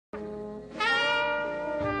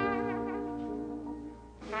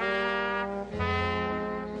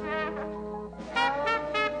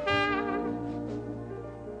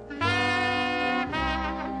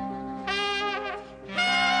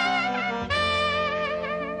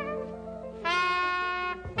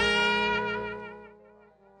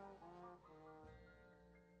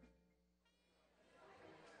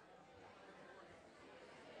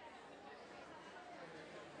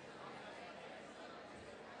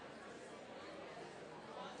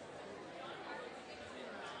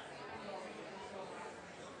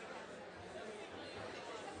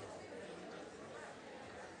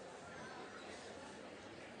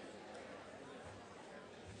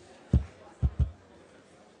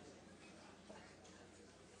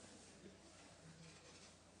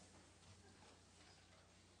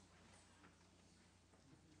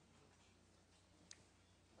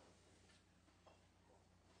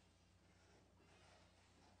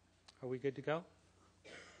Are we good to go?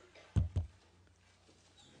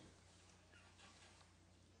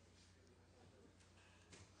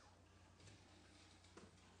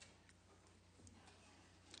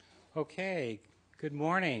 Okay, good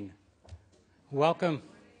morning. Welcome.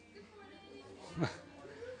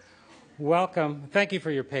 Welcome. Thank you for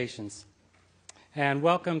your patience. And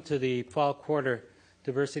welcome to the Fall Quarter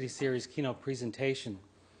Diversity Series keynote presentation.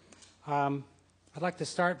 I'd like to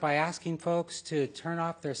start by asking folks to turn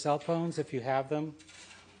off their cell phones if you have them.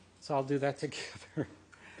 So I'll do that together.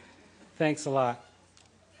 Thanks a lot.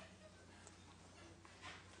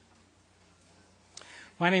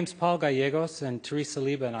 My name's Paul Gallegos, and Teresa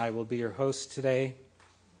Liba and I will be your hosts today.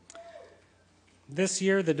 This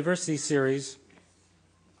year, the Diversity Series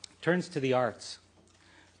turns to the arts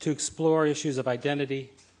to explore issues of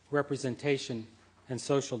identity, representation, and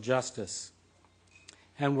social justice.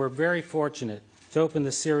 And we're very fortunate to open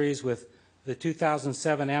the series with the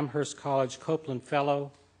 2007 Amherst College Copeland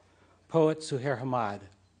Fellow, poet Suheir Hammad.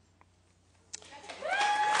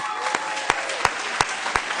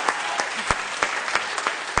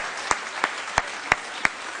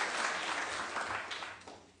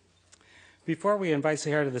 Before we invite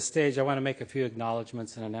Suheir to the stage, I want to make a few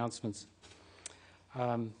acknowledgments and announcements.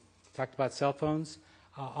 Talked about cell phones.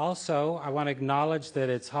 Also, I want to acknowledge that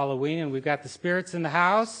it's Halloween and we've got the spirits in the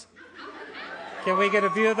house. Can we get a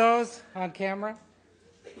view of those on camera?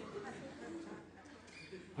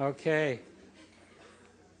 Okay.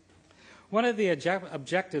 One of the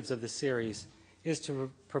objectives of the series is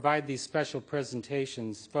to provide these special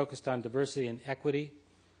presentations focused on diversity and equity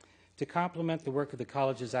to complement the work of the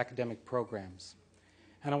college's academic programs.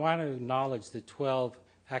 And I want to acknowledge the 12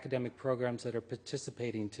 academic programs that are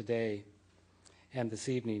participating today and this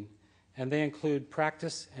evening. And they include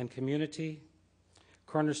Practice and Community,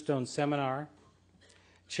 Cornerstone Seminar,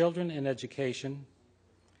 Children in Education,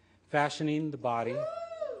 Fashioning the Body,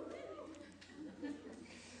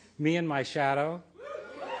 Me and My Shadow,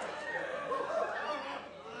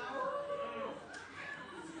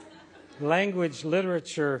 Language,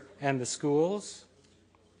 Literature, and the Schools,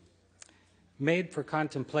 Made for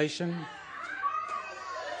Contemplation,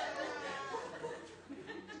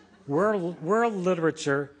 World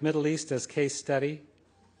Literature, Middle East as Case Study,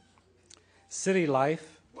 City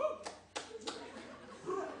Life,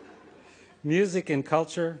 Music and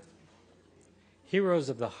Culture, Heroes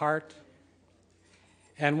of the Heart,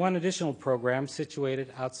 and one additional program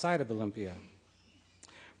situated outside of Olympia.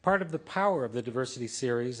 Part of the power of the Diversity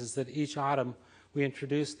Series is that each autumn we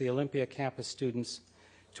introduce the Olympia campus students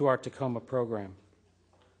to our Tacoma program.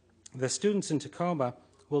 The students in Tacoma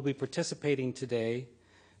will be participating today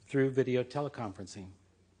through video teleconferencing.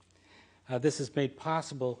 This is made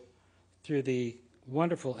possible through the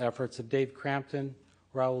wonderful efforts of Dave Crampton,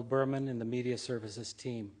 Raoul Berman, and the Media Services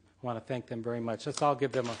team. I want to thank them very much. Let's all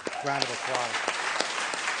give them a round of applause.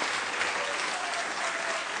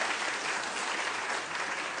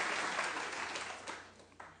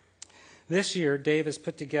 This year, Dave has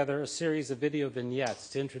put together a series of video vignettes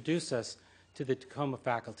to introduce us to the Tacoma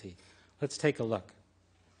faculty. Let's take a look.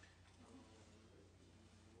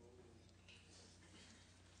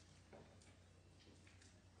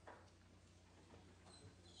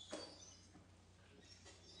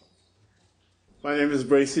 My name is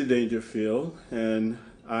Bracy Dangerfield, and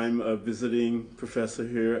I'm a visiting professor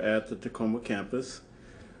here at the Tacoma campus.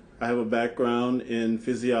 I have a background in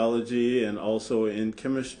physiology and also in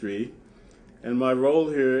chemistry, and my role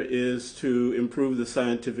here is to improve the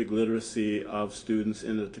scientific literacy of students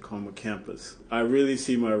in the Tacoma campus. I really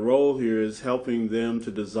see my role here as helping them to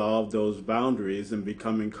dissolve those boundaries and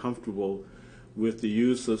becoming comfortable with the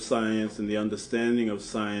use of science and the understanding of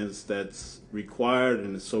science that's required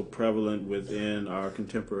and is so prevalent within our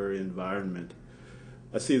contemporary environment.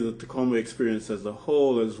 I see the Tacoma experience as a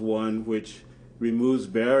whole as one which removes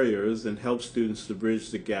barriers and helps students to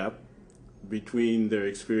bridge the gap between their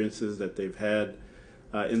experiences that they've had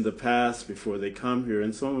in the past before they come here.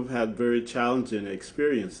 And some have had very challenging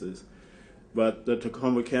experiences. But the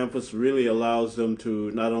Tacoma campus really allows them to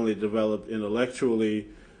not only develop intellectually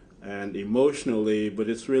and emotionally, but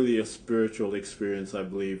it's really a spiritual experience, I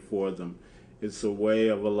believe, for them. It's a way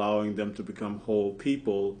of allowing them to become whole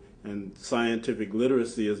people, and scientific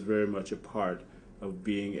literacy is very much a part of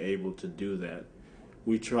being able to do that.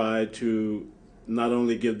 We try to not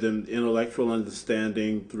only give them intellectual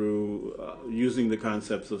understanding through using the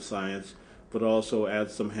concepts of science, but also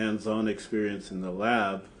add some hands-on experience in the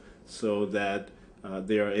lab so that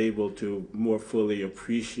they are able to more fully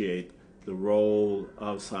appreciate the role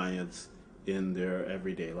of science in their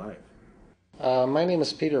everyday life. My name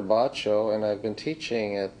is Peter Baccio, and I've been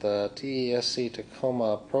teaching at the TESC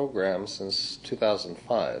Tacoma program since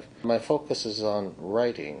 2005. My focus is on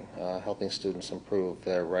writing, helping students improve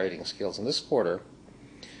their writing skills. In this quarter,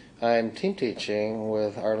 I'm team teaching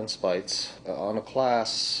with Arlen Spites on a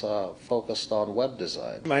class focused on web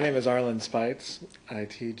design. My name is Arlen Spites. I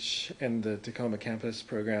teach in the Tacoma campus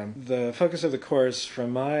program. The focus of the course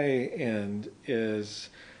from my end is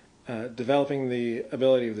developing the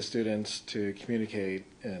ability of the students to communicate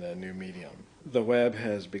in a new medium. The web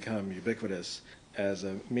has become ubiquitous as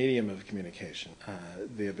a medium of communication.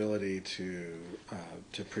 The ability to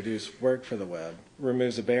produce work for the web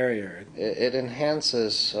removes a barrier. It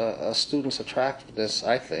enhances a student's attractiveness,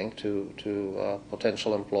 I think, to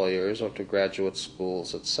potential employers or to graduate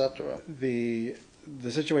schools, etc. The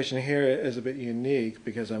situation here is a bit unique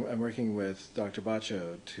because I'm working with Dr.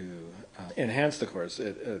 Baccio to enhance the course.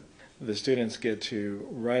 The students get to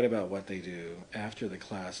write about what they do after the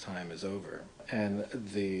class time is over, and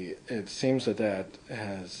it seems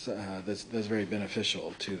that's very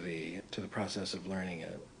beneficial to the process of learning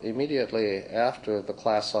it. Immediately after the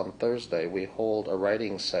class on Thursday, we hold a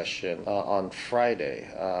writing session on Friday,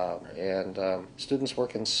 and students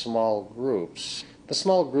work in small groups. The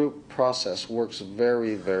small group process works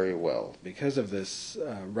very, very well. Because of this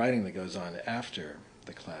writing that goes on after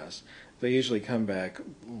the class, they usually come back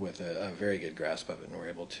with a very good grasp of it, and we're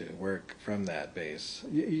able to work from that base.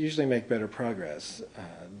 You usually make better progress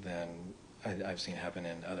than I've seen happen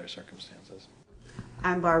in other circumstances.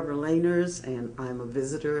 I'm Barbara Laners, and I'm a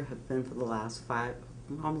visitor, have been for the last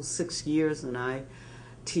almost 6 years, and I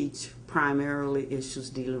teach primarily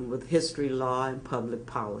issues dealing with history, law, and public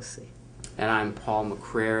policy. And I'm Paul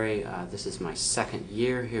McCrary. This is my second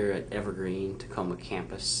year here at Evergreen Tacoma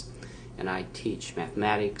campus, and I teach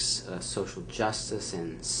mathematics, social justice,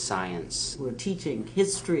 and science. We're teaching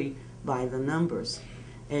history by the numbers,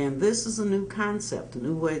 and this is a new concept, a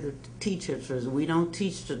new way to teach history. We don't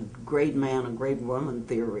teach the great man or great woman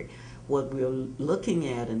theory. What we're looking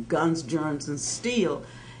at in Guns, Germs, and Steel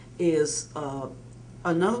is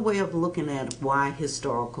another way of looking at why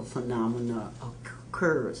historical phenomena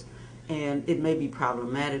occurs. And it may be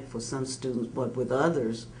problematic for some students, but with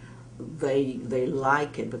others, they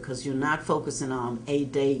like it because you're not focusing on a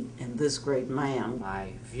date and this great man.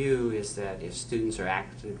 My view is that if students are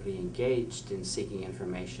actively engaged in seeking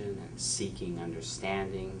information and seeking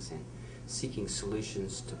understandings and seeking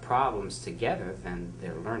solutions to problems together, then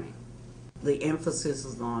they're learning. The emphasis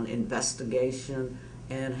is on investigation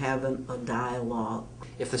and having a dialogue.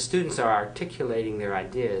 If the students are articulating their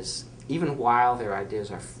ideas, even while their ideas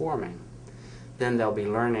are forming, then they'll be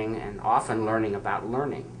learning, and often learning about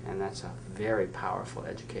learning, and that's a very powerful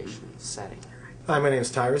educational setting. Hi, my name is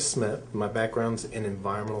Tyrus Smith. My background's in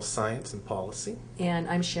environmental science and policy. And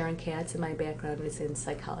I'm Sharon Katz, and my background is in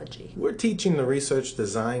psychology. We're teaching the research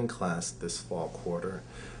design class this fall quarter,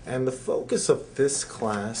 and the focus of this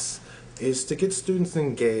class is to get students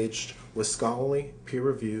engaged with scholarly,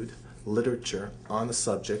 peer-reviewed literature on the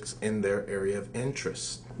subjects in their area of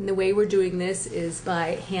interest. And the way we're doing this is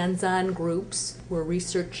by hands-on groups. We're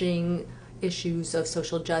researching issues of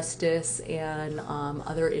social justice and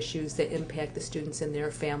other issues that impact the students in their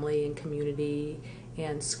family and community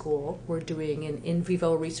and school. We're doing an in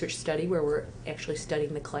vivo research study where we're actually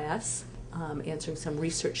studying the class, answering some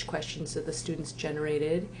research questions that the students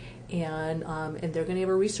generated, and they're going to have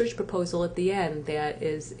a research proposal at the end that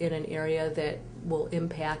is in an area that will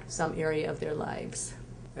impact some area of their lives.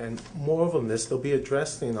 And more than this, they'll be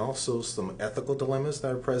addressing also some ethical dilemmas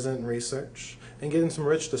that are present in research and getting some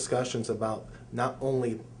rich discussions about not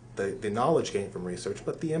only the knowledge gained from research,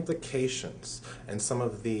 but the implications and some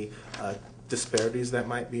of the disparities that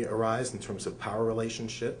might arise in terms of power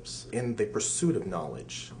relationships in the pursuit of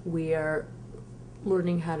knowledge. We are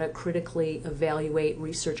learning how to critically evaluate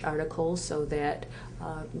research articles so that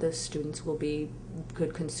the students will be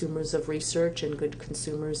good consumers of research and good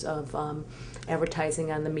consumers of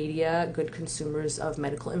advertising on the media, good consumers of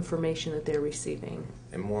medical information that they're receiving.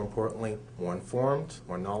 And more importantly, more informed,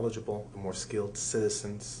 more knowledgeable, and more skilled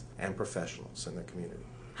citizens and professionals in the community.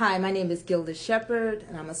 Hi, my name is Gilda Shepard,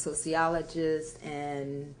 and I'm a sociologist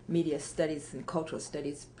and media studies and cultural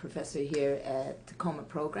studies professor here at Tacoma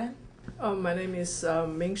program. My name is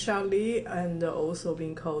Mingsha Li, and also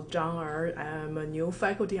being called Zhang Er. I'm a new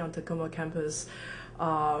faculty on Tacoma campus.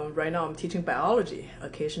 Right now I'm teaching biology,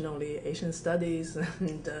 occasionally Asian studies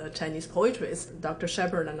and Chinese poetry. Dr.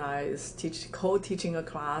 Shepard and I is co-teaching a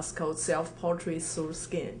class called Self-Portrait Through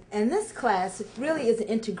Skin. And this class really is an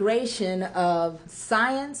integration of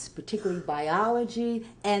science, particularly biology,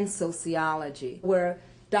 and sociology, where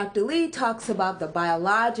Dr. Lee talks about the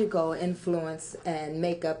biological influence and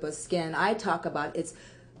makeup of skin. I talk about its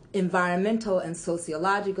environmental and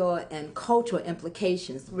sociological and cultural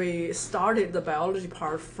implications. We started the biology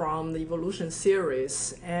part from the evolution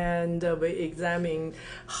series, and we examined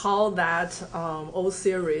how that old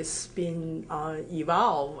series been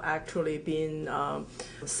evolved, actually been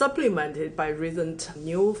supplemented by recent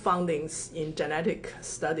new findings in genetic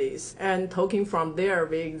studies. And talking from there,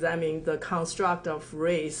 we examined the construct of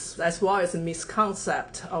race as well as the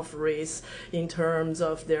misconcept of race in terms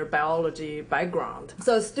of their biology background.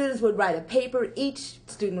 So students would write a paper, each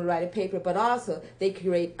student would write a paper, but also they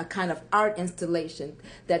create a kind of art installation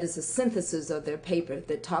that is a synthesis of their paper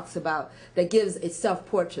that talks about, that gives a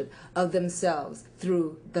self-portrait of themselves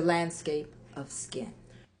through the landscape of skin.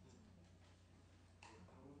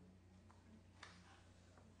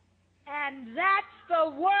 And that's the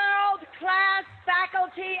world-class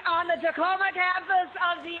faculty on the Tacoma campus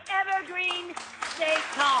of the Evergreen State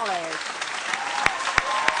College.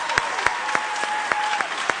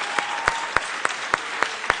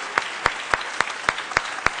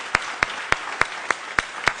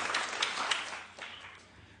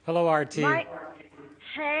 Hello, RT.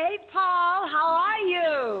 Hey, Paul, how are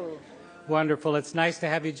you? Wonderful. It's nice to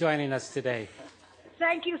have you joining us today.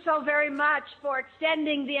 Thank you so very much for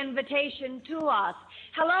extending the invitation to us.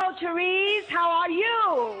 Hello, Therese, how are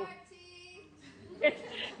you? It's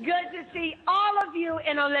good to see all of you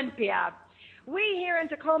in Olympia. We here in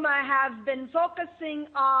Tacoma have been focusing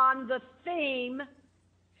on the theme,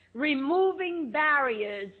 removing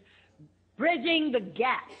barriers, bridging the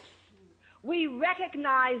gaps. We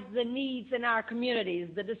recognize the needs in our communities,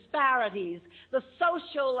 the disparities, the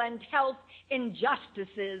social and health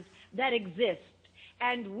injustices that exist,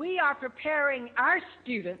 and we are preparing our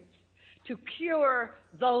students to cure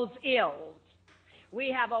those ills. We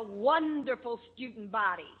have a wonderful student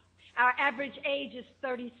body. Our average age is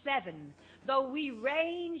 37. Though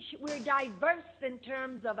we're diverse in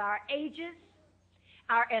terms of our ages,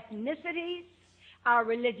 our ethnicities, our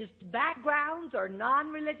religious backgrounds or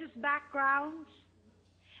non-religious backgrounds,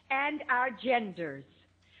 and our genders.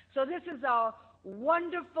 So this is a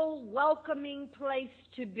wonderful, welcoming place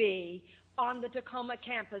to be on the Tacoma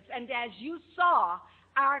campus. And as you saw,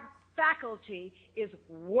 our faculty is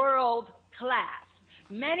world class.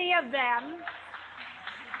 Many of them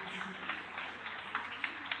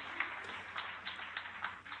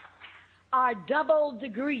are double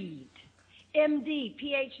degreed. MD,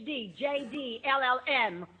 PhD, JD,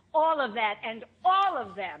 LLM, all of that, and all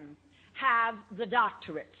of them have the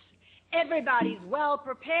doctorates. Everybody's well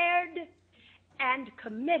prepared and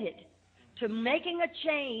committed to making a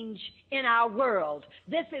change in our world.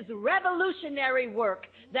 This is revolutionary work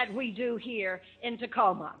that we do here in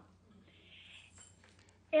Tacoma.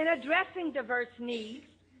 In addressing diverse needs,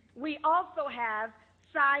 we also have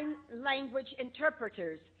sign language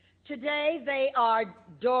interpreters. Today they are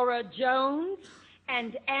Dora Jones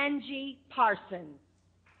and Angie Parson.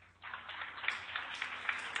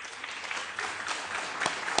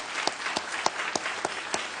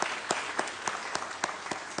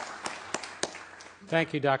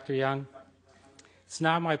 Thank you, Dr. Young. It's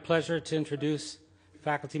now my pleasure to introduce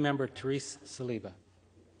faculty member Therese Saliba.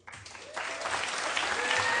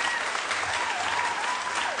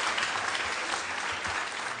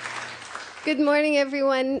 Good morning,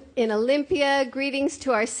 everyone in Olympia. Greetings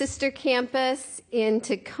to our sister campus in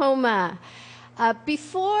Tacoma.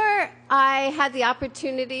 Before I had the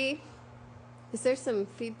opportunity, is there some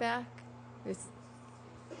feedback?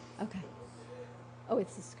 Okay. Oh,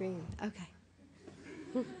 it's the screen. Okay.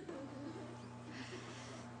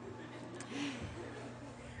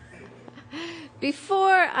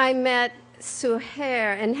 Before I met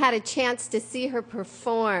Suheir and had a chance to see her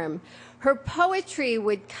perform, her poetry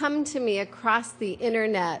would come to me across the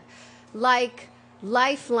internet like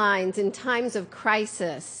lifelines in times of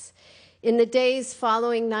crisis. In the days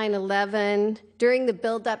following 9/11, during the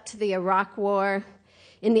buildup to the Iraq War,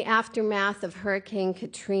 in the aftermath of Hurricane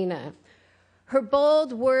Katrina. Her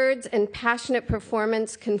bold words and passionate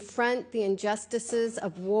performance confront the injustices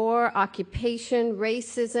of war, occupation,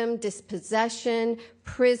 racism, dispossession,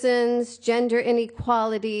 prisons, gender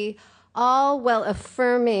inequality, all while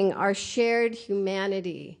affirming our shared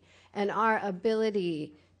humanity and our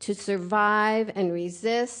ability to survive and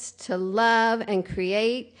resist, to love and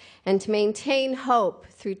create, and to maintain hope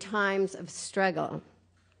through times of struggle.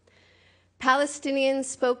 Palestinian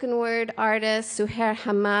spoken word artist Suheir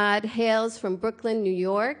Hammad hails from Brooklyn, New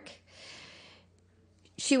York.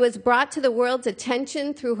 She was brought to the world's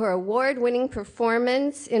attention through her award-winning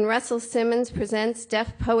performance in Russell Simmons Presents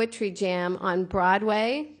Deaf Poetry Jam on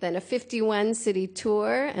Broadway, then a 51-city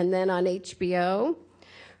tour, and then on HBO.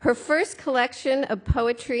 Her first collection of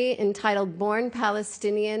poetry, entitled Born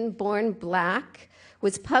Palestinian, Born Black,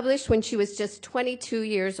 was published when she was just 22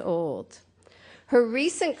 years old. Her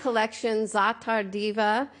recent collection, Zatar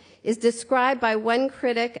Diva, is described by one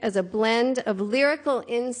critic as a blend of lyrical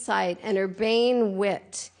insight and urbane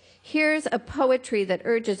wit. Here's a poetry that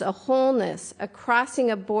urges a wholeness, a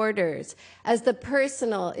crossing of borders, as the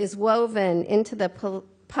personal is woven into the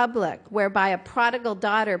public, whereby a prodigal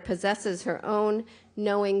daughter possesses her own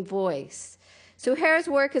knowing voice. Suheir's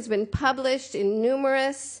work has been published in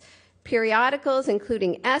numerous periodicals,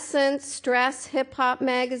 including Essence, Stress, Hip Hop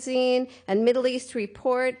Magazine, and Middle East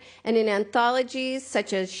Report, and in anthologies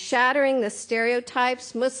such as Shattering the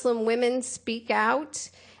Stereotypes, Muslim Women Speak Out,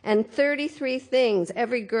 and 33 Things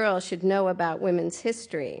Every Girl Should Know About Women's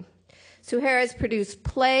History. Suheir has produced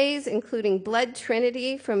plays, including Blood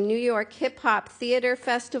Trinity from New York Hip Hop Theater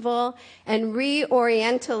Festival and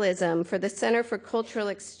Reorientalism for the Center for Cultural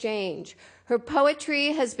Exchange. Her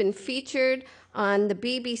poetry has been featured on the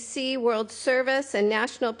BBC World Service and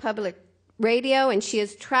National Public Radio, and she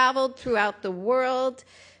has traveled throughout the world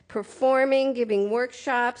performing, giving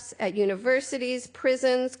workshops at universities,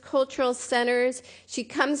 prisons, cultural centers. She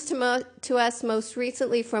comes to us most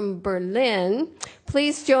recently from Berlin.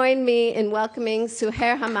 Please join me in welcoming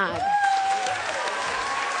Suheir Hammad.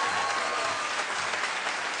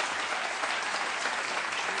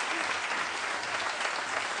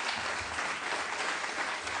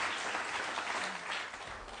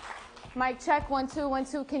 Mic check, 1, 2, 1,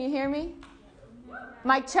 2. Can you hear me?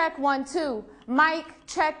 Mic check, 1, 2. Mike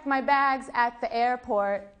checked my bags at the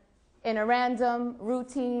airport in a random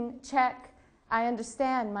routine check. I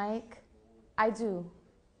understand, Mike. I do.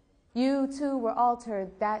 You too were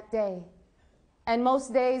altered that day. And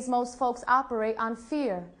most days, most folks operate on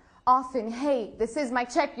fear, often hate. This is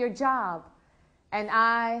Mike check your job. And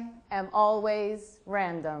I am always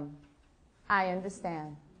random. I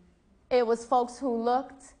understand. It was folks who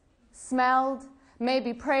looked, smelled,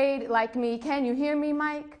 maybe prayed like me. Can you hear me,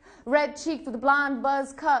 Mike? Red-cheeked with blonde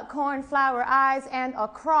buzz-cut cornflower eyes and a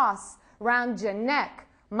cross round your neck.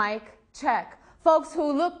 Mike, check. Folks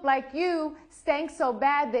who looked like you stank so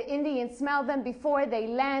bad the Indians smelled them before they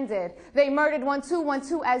landed. They murdered 1, 2, 1,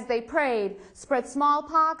 2 as they prayed. Spread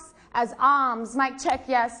smallpox as alms. Mike, check,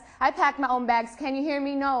 yes. I packed my own bags. Can you hear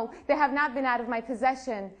me? No. They have not been out of my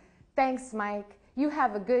possession. Thanks, Mike. You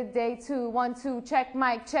have a good day, too. 1, 2, check,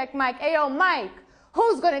 Mike, check, Mike. Ayo, Mike.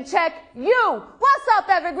 Who's going to check you? What's up,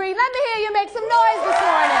 Evergreen? Let me hear you make some noise this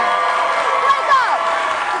morning. Wake up.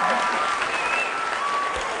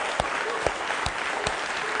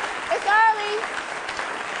 It's early.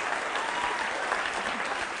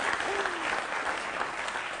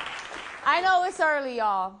 I know it's early,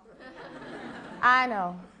 y'all. I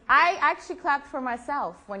know. I actually clapped for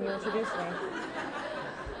myself when you introduced me.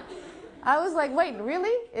 I was like, wait,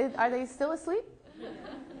 really? Are they still asleep?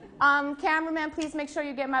 Cameraman, please make sure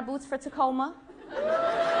you get my boots for Tacoma.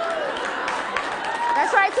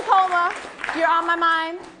 That's right, Tacoma. You're on my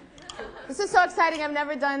mind. This is so exciting. I've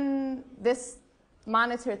never done this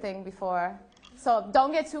monitor thing before. So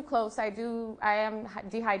don't get too close. I am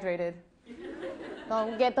dehydrated.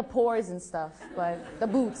 Don't get the pores and stuff, but the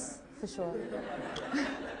boots, for sure.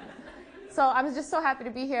 So I'm just so happy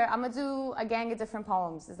to be here. I'm going to do a gang of different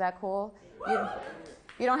poems. Is that cool?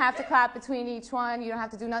 You don't have to clap between each one. You don't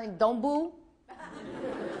have to do nothing. Don't boo.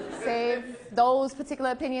 Save those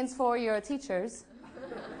particular opinions for your teachers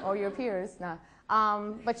or your peers. Nah.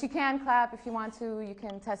 But you can clap if you want to. You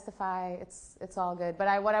can testify. It's all good.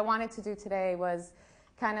 But what I wanted to do today was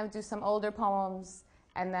kind of do some older poems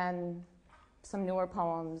and then some newer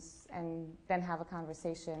poems and then have a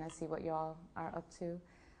conversation and see what y'all are up to.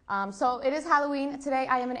 So it is Halloween. Today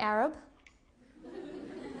I am an Arab.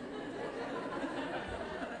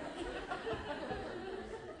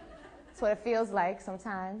 That's what it feels like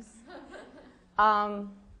sometimes.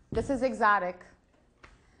 This is exotic.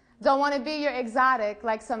 Don't want to be your exotic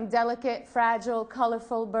like some delicate, fragile,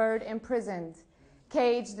 colorful bird imprisoned,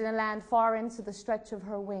 caged in a land foreign to the stretch of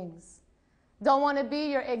her wings. Don't want to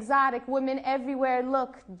be your exotic. Women everywhere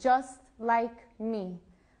look just like me.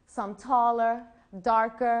 Some taller,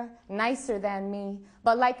 darker, nicer than me,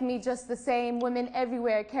 but like me just the same. Women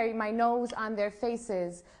everywhere carry my nose on their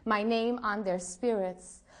faces, my name on their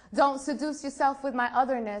spirits. Don't seduce yourself with my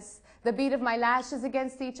otherness. The beat of my lashes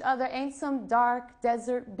against each other ain't some dark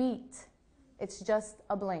desert beat. It's just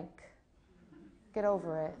a blink. Get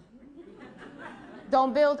over it.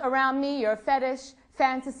 Don't build around me your fetish,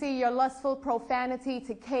 Fantasy, your lustful profanity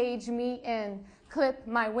to cage me in. Clip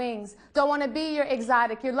my wings. Don't want to be your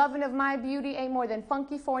exotic. Your loving of my beauty ain't more than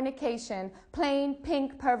funky fornication. Plain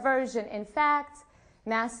pink perversion. In fact,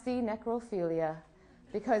 nasty necrophilia.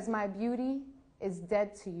 Because my beauty is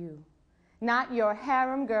dead to you. Not your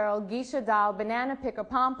harem girl, geisha doll, banana picker,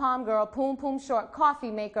 pom-pom girl, poom-poom short, coffee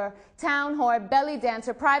maker, town whore, belly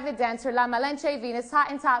dancer, private dancer, la malenche Venus,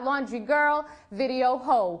 hot laundry girl, video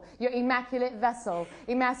hoe. Your immaculate vessel,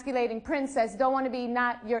 emasculating princess. Don't want to be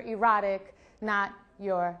not your erotic, not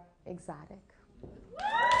your exotic.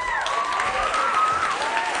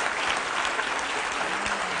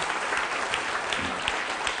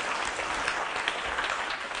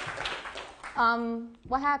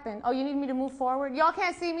 What happened? Oh, you need me to move forward? Y'all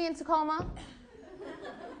can't see me in Tacoma?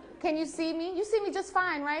 Can you see me? You see me just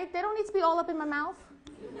fine, right? They don't need to be all up in my mouth.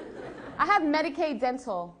 I have Medicaid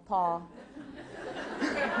dental, Paul.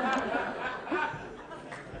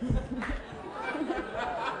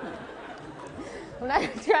 I'm not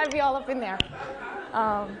going to try to be all up in there.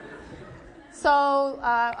 So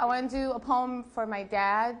I want to do a poem for my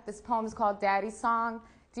dad. This poem is called Daddy's Song.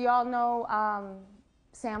 Do y'all know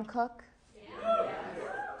Sam Cooke?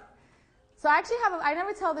 So I actually I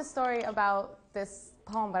never tell this story about this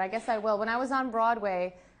poem, but I guess I will. When I was on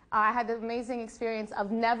Broadway, I had the amazing experience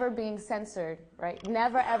of never being censored, right?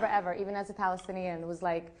 Never, ever, ever, even as a Palestinian. It was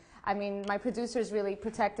like, I mean, my producers really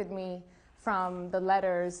protected me from the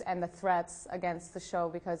letters and the threats against the show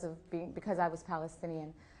because I was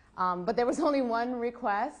Palestinian. But there was only one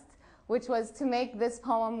request, which was to make this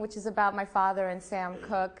poem, which is about my father and Sam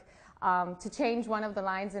Cooke, to change one of the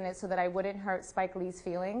lines in it so that I wouldn't hurt Spike Lee's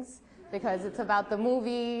feelings, because it's about the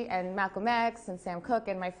movie and Malcolm X and Sam Cooke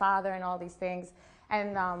and my father and all these things.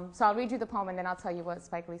 And so I'll read you the poem and then I'll tell you what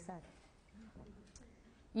Spike Lee said.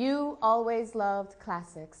 You always loved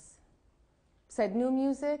classics. Said new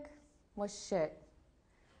music was shit.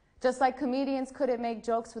 Just like comedians couldn't make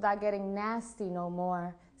jokes without getting nasty no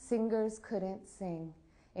more, singers couldn't sing.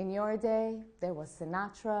 In your day, there was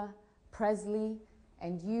Sinatra, Presley,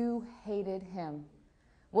 and you hated him.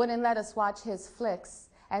 Wouldn't let us watch his flicks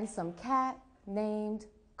and some cat named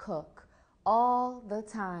Cooke. All the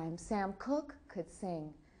time, Sam Cooke could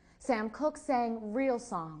sing. Sam Cooke sang real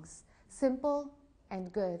songs, simple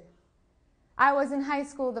and good. I was in high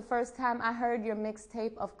school the first time I heard your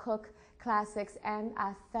mixtape of Cooke classics, and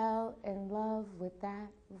I fell in love with that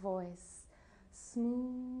voice.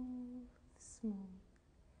 Smooth, smooth.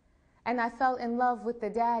 And I fell in love with the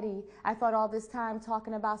daddy. I thought all this time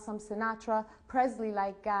talking about some Sinatra,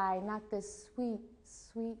 Presley-like guy, not this sweet,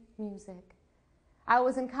 sweet music. I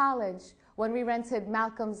was in college when we rented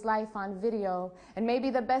Malcolm's Life on video, and maybe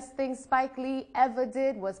the best thing Spike Lee ever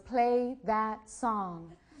did was play that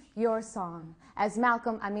song, your song, as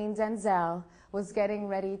Denzel, was getting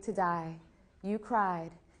ready to die. You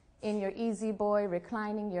cried in your easy boy,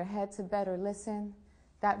 reclining your head to better listen.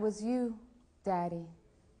 That was you, Daddy,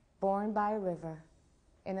 born by a river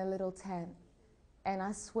in a little tent. And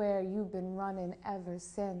I swear you've been running ever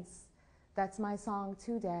since. That's my song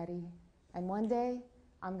too, Daddy. And one day,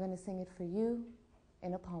 I'm going to sing it for you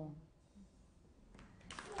in a poem.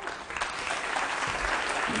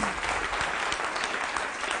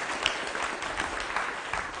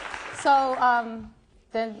 So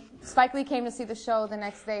then Spike Lee came to see the show the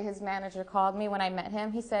next day. His manager called me when I met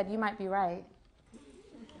him. He said, "You might be right."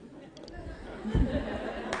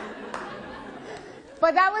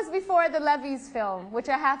 But that was before the Levees film, which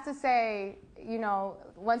I have to say, you know,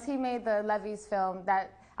 once he made the Levees film,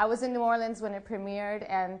 that I was in New Orleans when it premiered,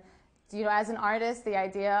 and you know, as an artist, the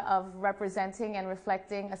idea of representing and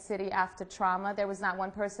reflecting a city after trauma, there was not one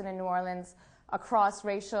person in New Orleans across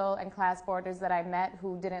racial and class borders that I met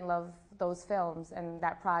who didn't love those films and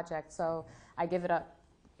that project. So I give it up.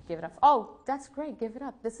 Give it up. Oh, that's great. Give it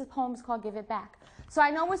up. This poem is called Give It Back. So I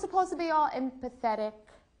know we're supposed to be all empathetic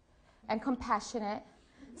and compassionate.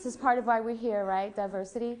 This is part of why we're here, right?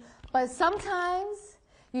 Diversity. But sometimes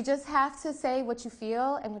you just have to say what you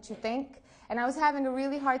feel and what you think. And I was having a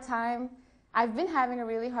really hard time. I've been having a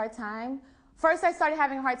really hard time. First, I started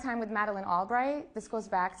having a hard time with Madeleine Albright. This goes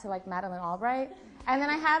back to like Madeleine Albright. And then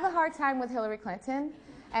I have a hard time with Hillary Clinton.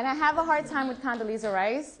 And I have a hard time with Condoleezza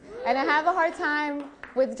Rice. And I have a hard time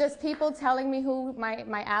with just people telling me who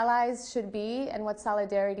my allies should be and what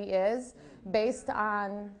solidarity is based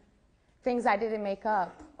on things I didn't make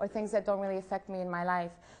up or things that don't really affect me in my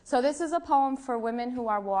life. So this is a poem for women who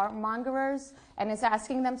are warmongers, and it's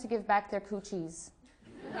asking them to give back their coochies.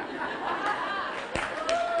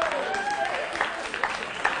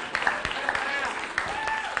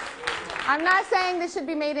 I'm not saying this should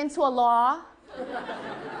be made into a law.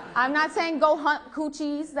 I'm not saying go hunt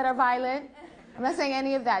coochies that are violent. I'm not saying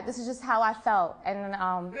any of that. This is just how I felt, and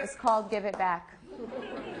it's called Give It Back.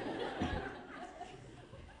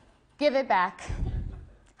 Give it back.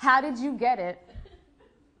 How did you get it?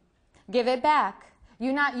 Give it back.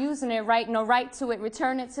 You're not using it right, no right to it.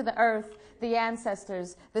 Return it to the earth, the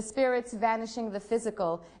ancestors, the spirits vanishing the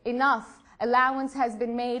physical. Enough. Allowance has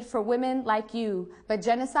been made for women like you, but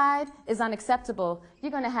genocide is unacceptable. You're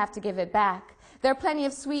going to have to give it back. There are plenty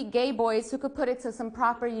of sweet gay boys who could put it to some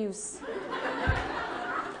proper use.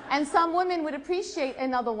 And some women would appreciate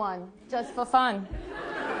another one, just for fun.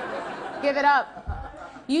 Give it up.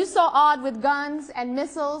 You so odd with guns and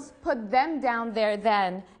missiles, put them down there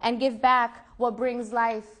then, and give back what brings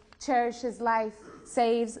life, cherishes life,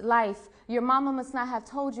 saves life. Your mama must not have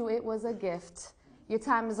told you it was a gift. Your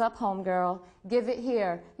time is up, homegirl. Give it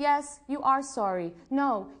here. Yes, you are sorry.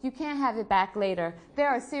 No, you can't have it back later. There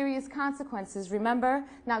are serious consequences, remember?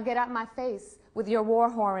 Now get out my face with your war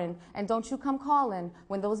horn, and don't you come calling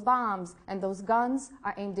when those bombs and those guns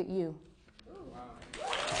are aimed at you.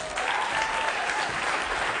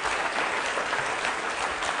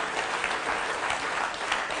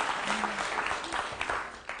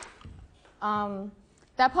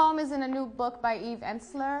 That poem is in a new book by Eve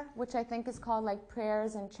Ensler, which I think is called like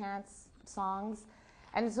Prayers and Chants Songs.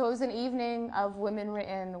 And so it was an evening of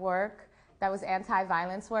women-written work that was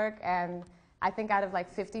anti-violence work. And I think out of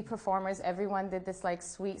like 50 performers, everyone did this like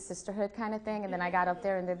sweet sisterhood kind of thing. And then I got up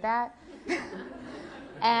there and did that.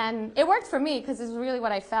 And it worked for me because it's really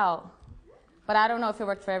what I felt. But I don't know if it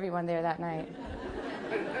worked for everyone there that night.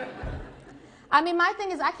 I mean, my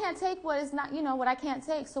thing is I can't take what is not, what I can't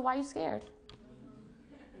take. So why are you scared?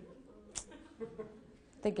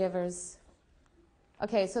 The Givers.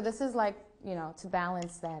 Okay, so this is like, to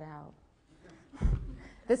balance that out.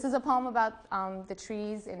 This is a poem about the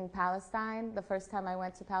trees in Palestine, the first time I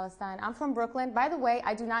went to Palestine. I'm from Brooklyn. By the way,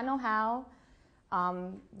 I do not know how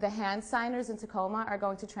the hand signers in Tacoma are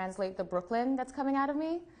going to translate the Brooklyn that's coming out of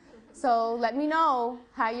me. So let me know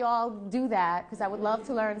how you all do that, because I would love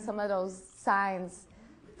to learn some of those signs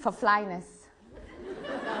for flyness.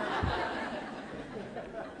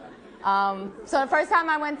 So the first time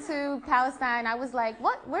I went to Palestine, I was like,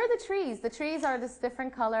 what? Where are the trees? The trees are this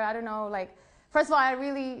different color. I don't know, like, first of all,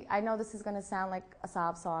 I know this is going to sound like a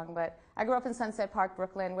sob song, but I grew up in Sunset Park,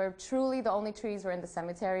 Brooklyn, where truly the only trees were in the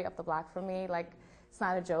cemetery up the block from me. Like, it's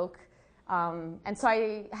not a joke. And so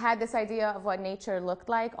I had this idea of what nature looked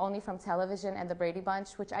like only from television and the Brady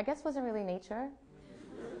Bunch, which I guess wasn't really nature.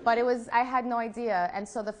 But I had no idea. And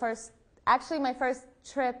so my first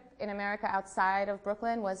trip in America outside of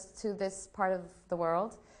Brooklyn was to this part of the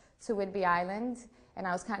world, to Whidbey Island. And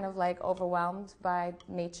I was kind of like overwhelmed by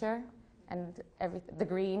nature and the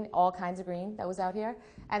green, all kinds of green that was out here.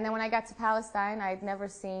 And then when I got to Palestine, I'd never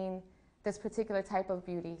seen this particular type of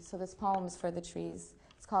beauty. So this poem is for the trees.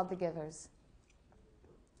 It's called The Givers.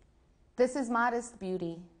 This is modest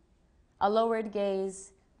beauty, a lowered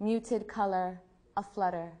gaze, muted color, a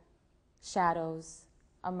flutter, shadows,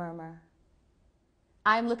 a murmur.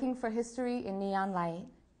 I am looking for history in neon light,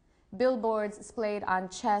 billboards splayed on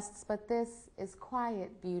chests, but this is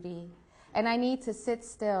quiet beauty, and I need to sit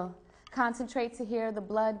still, concentrate to hear the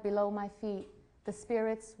blood below my feet, the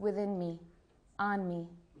spirits within me, on me.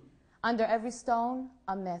 Under every stone,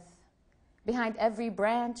 a myth. Behind every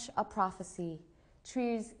branch, a prophecy.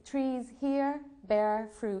 Trees here bear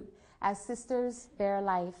fruit, as sisters bear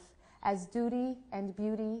life, as duty and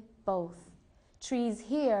beauty both. Trees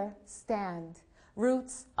here stand,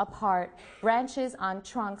 roots apart, branches on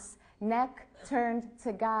trunks, neck turned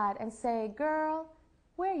to God, and say, girl,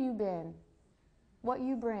 where you been? What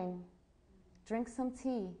you bring? Drink some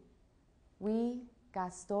tea. We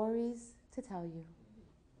got stories to tell you.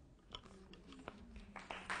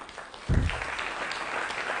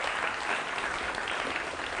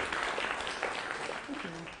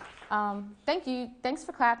 Thank you. Thanks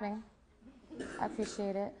for clapping. I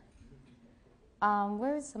appreciate it.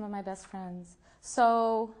 Where is Some of My Best Friends?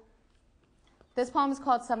 So this poem is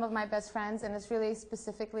called Some of My Best Friends, and it's really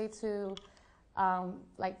specifically to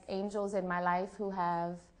like angels in my life who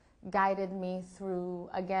have guided me through,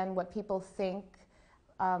 again, what people think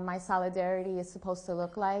my solidarity is supposed to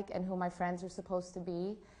look like and who my friends are supposed to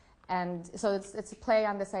be. And so it's a play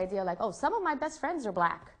on this idea like, oh, some of my best friends are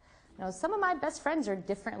black. Some of my best friends are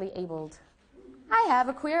differently abled. I have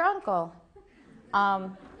a queer uncle. So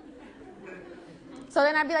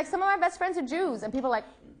then I'd be like, some of my best friends are Jews. And people are like,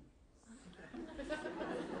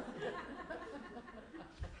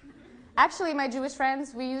 actually, my Jewish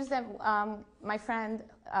friends, we use them. My friend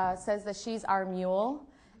says that she's our mule.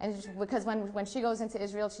 And because when she goes into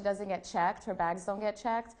Israel, she doesn't get checked. Her bags don't get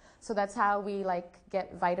checked. So that's how we like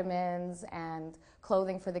get vitamins and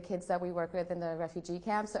clothing for the kids that we work with in the refugee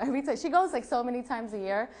camp. So every time she goes like so many times a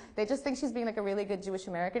year, they just think she's being like a really good Jewish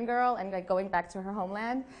American girl and like going back to her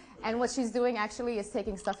homeland. And what she's doing actually is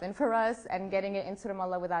taking stuff in for us and getting it into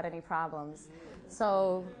Ramallah without any problems.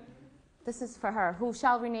 So this is for her, who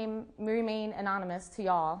shall remain anonymous to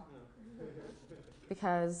y'all,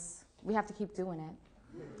 because we have to keep doing it.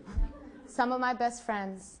 Some of my best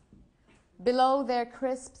friends, below their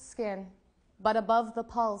crisp skin, but above the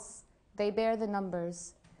pulse, they bear the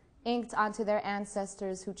numbers, inked onto their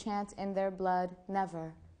ancestors who chant in their blood,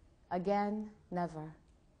 never, again, never.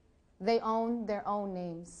 They own their own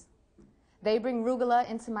names. They bring rugula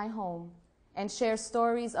into my home and share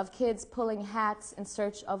stories of kids pulling hats in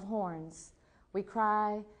search of horns. We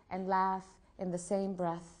cry and laugh in the same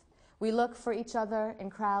breath. We look for each other in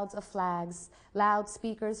crowds of flags,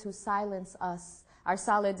 loudspeakers who silence us. Our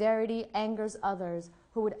solidarity angers others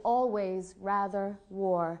who would always rather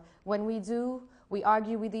war. When we do, we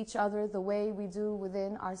argue with each other the way we do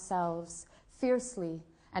within ourselves, fiercely,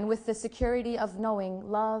 and with the security of knowing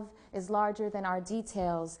love is larger than our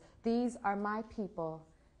details. These are my people,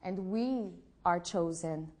 and we are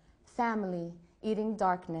chosen. Family, eating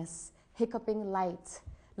darkness, hiccuping light,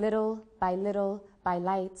 little by little, by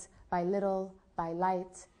light, by little, by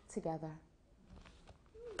light, together.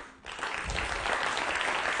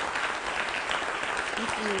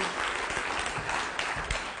 Thank you.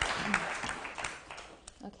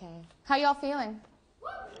 Okay. How y'all feeling?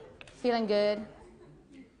 Feeling good?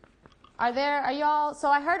 Are y'all, so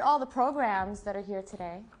I heard all the programs that are here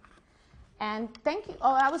today. And thank you.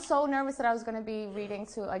 Oh, I was so nervous that I was going to be reading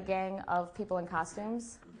to a gang of people in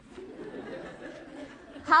costumes.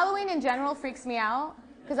 Halloween in general freaks me out,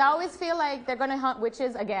 because I always feel like they're going to hunt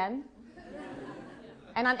witches again.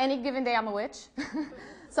 And on any given day, I'm a witch.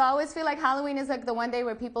 So I always feel like Halloween is like the one day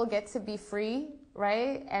where people get to be free,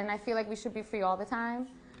 right? And I feel like we should be free all the time.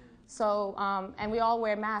 So, and we all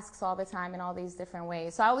wear masks all the time in all these different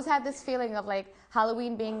ways. So I always had this feeling of like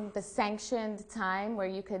Halloween being the sanctioned time where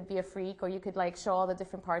you could be a freak or you could like show all the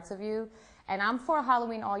different parts of you. And I'm for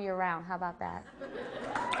Halloween all year round. How about that?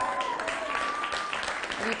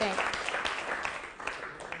 What do you think?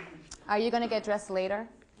 Are you going to get dressed later?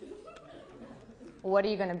 What are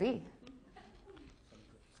you going to be?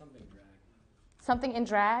 Something in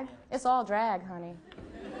drag? It's all drag, honey.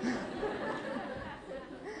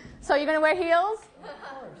 So you're going to wear heels? Of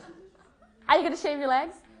course. Are you going to shave your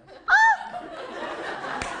legs? Ah!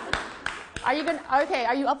 Are you going to, okay,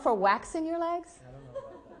 are you up for waxing your legs? I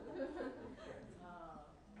don't know.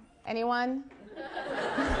 Anyone?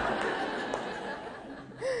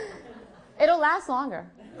 It'll last longer.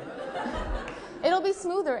 It'll be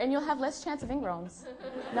smoother and you'll have less chance of ingrowns.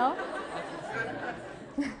 No?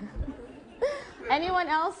 Anyone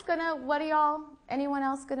else gonna, anyone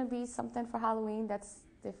else gonna be something for Halloween?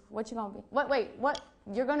 What you gonna be? What?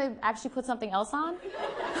 You're gonna actually put something else on? I'm good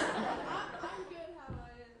how I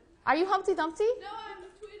am. Are you Humpty Dumpty? No, I'm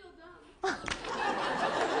Tweedledum.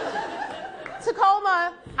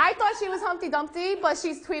 Tacoma, I thought she was Humpty Dumpty, but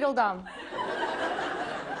she's Tweedledum.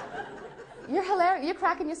 You're hilarious. You're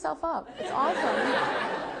cracking yourself up. It's awesome. I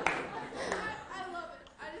love it.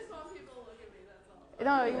 I just want people to look at me, that's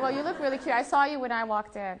all. No, well, you look really cute. I saw you when I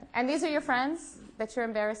walked in. And these are your friends that you're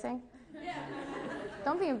embarrassing? Yeah.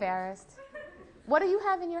 Don't be embarrassed. What do you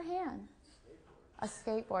have in your hand? A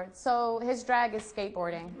skateboard. So his drag is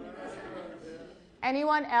skateboarding.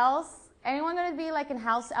 Anyone else? Anyone going to be like a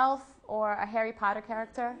house elf or a Harry Potter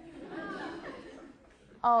character?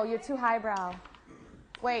 Oh, you're too highbrow.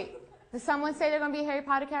 Wait, did someone say they're going to be a Harry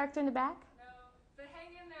Potter character in the back? No, the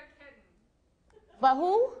hang in their kitten. But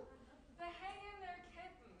who? The hang in their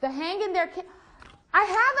kitten. The hang in their kitten. I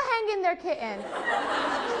have a hang in their kitten.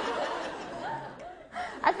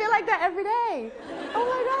 I feel like that every day. Oh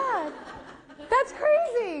my God. That's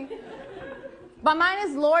crazy. But mine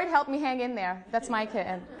is Lord help me hang in there. That's my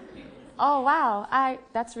kitten. Oh wow.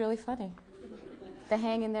 That's really funny. The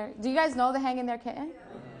hang in there. Do you guys know the hang in there kitten?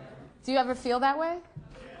 Do you ever feel that way?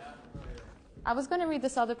 I was going to read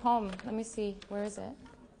this other poem. Let me see. Where is it?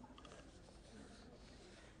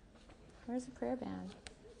 Where's the prayer band?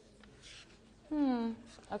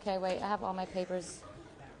 Okay, wait. I have all my papers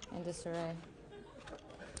in disarray.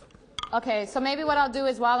 Okay, so maybe what I'll do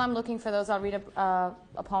is while I'm looking for those, I'll read a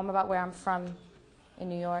poem about where I'm from in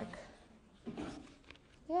New York.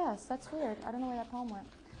 Yes, that's weird. I don't know where that poem went.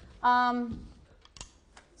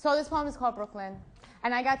 So this poem is called Brooklyn.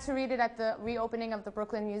 And I got to read it at the reopening of the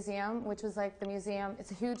Brooklyn Museum, which was like the museum.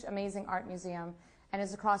 It's a huge, amazing art museum. And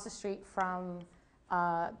it's across the street from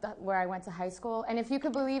where I went to high school. And if you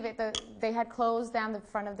could believe it, they had closed down the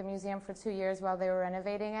front of the museum for 2 years while they were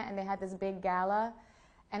renovating it, and they had this big gala.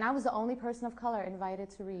 And I was the only person of color invited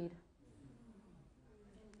to read.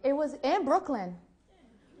 It was in Brooklyn.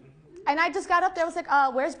 And I just got up there, I was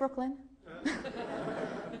like, where's Brooklyn?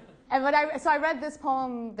 So I read this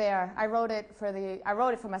poem there. I wrote it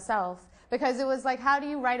for myself, because it was like, how do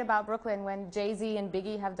you write about Brooklyn when Jay-Z and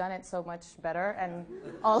Biggie have done it so much better and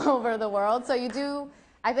all over the world? So you do,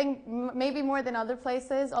 I think, maybe more than other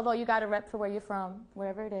places, although you got to rep for where you're from,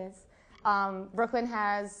 wherever it is. Brooklyn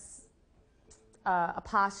has a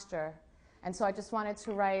posture. And so I just wanted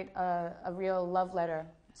to write a real love letter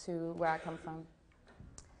to where I come from.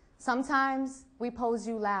 Sometimes we pose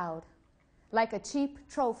you loud, like a cheap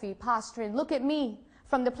trophy posturing, look at me,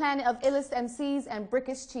 from the planet of illest MCs and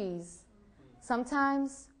brickish cheese.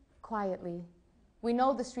 Sometimes, quietly, we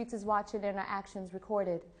know the streets is watching and our actions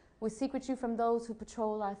recorded. We secret you from those who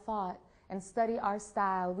patrol our thought and study our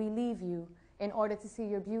style. We leave you in order to see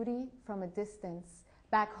your beauty from a distance.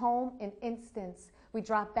 Back home in instants, we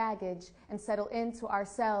drop baggage and settle into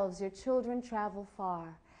ourselves. Your children travel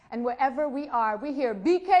far. And wherever we are, we hear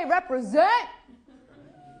BK represent.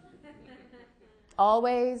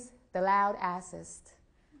 Always the loud assist.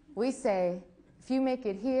 We say, if you make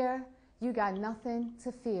it here, you got nothing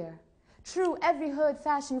to fear. True, every hood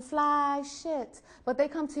fashion fly shit, but they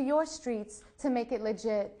come to your streets to make it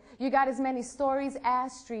legit. You got as many stories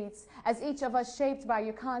as streets, as each of us shaped by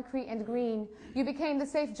your concrete and green. You became the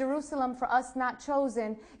safe Jerusalem for us not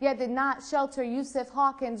chosen, yet did not shelter Yusuf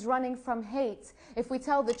Hawkins running from hate. If we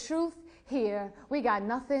tell the truth, here, we got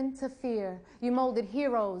nothing to fear. You molded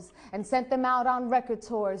heroes and sent them out on record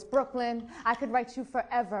tours. Brooklyn, I could write you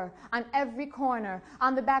forever, on every corner,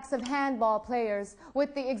 on the backs of handball players,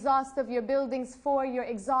 with the exhaust of your buildings for your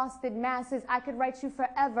exhausted masses. I could write you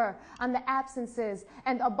forever on the absences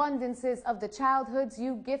and abundances of the childhoods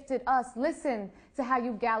you gifted us. Listen to how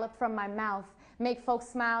you gallop from my mouth. Make folks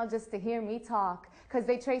smile just to hear me talk, 'cause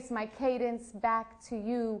they trace my cadence back to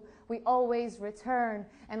you. We always return,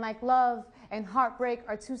 and like love and heartbreak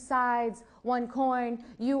are two sides, one coin.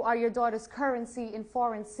 You are your daughter's currency in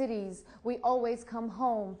foreign cities. We always come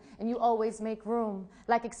home, and you always make room.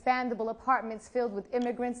 Like expandable apartments filled with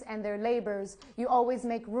immigrants and their labors, you always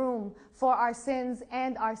make room for our sins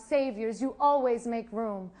and our saviors. You always make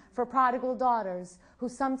room for prodigal daughters who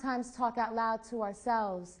sometimes talk out loud to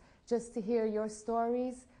ourselves just to hear your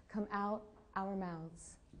stories come out our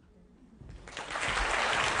mouths.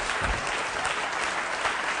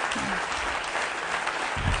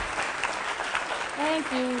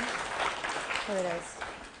 Thank you. Here it is.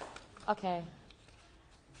 Okay.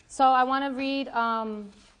 So I want to read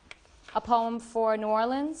a poem for New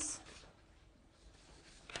Orleans.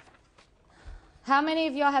 How many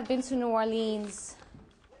of y'all have been to New Orleans?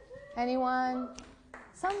 Anyone?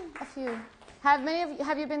 A few.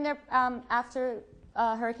 Have you been there after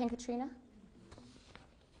Hurricane Katrina?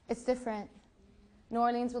 It's different. New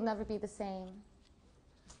Orleans will never be the same.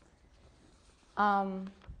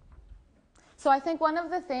 So I think one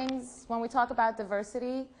of the things when we talk about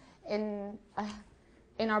diversity in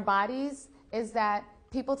our bodies is that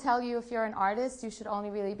people tell you if you're an artist, you should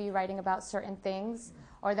only really be writing about certain things,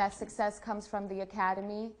 or that success comes from the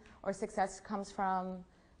academy, or success comes from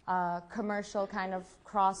commercial kind of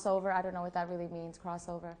crossover. I don't know what that really means,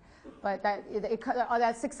 crossover. But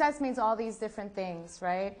that success means all these different things,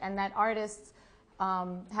 right? And that artists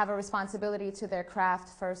have a responsibility to their craft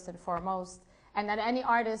first and foremost. And that any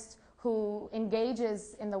artist who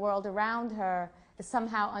engages in the world around her is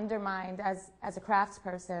somehow undermined as a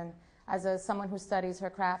craftsperson, as someone who studies her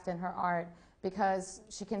craft and her art, because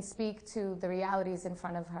she can speak to the realities in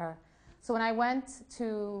front of her. So when I went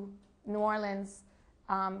to New Orleans,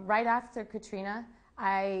 right after Katrina,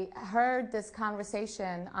 I heard this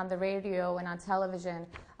conversation on the radio and on television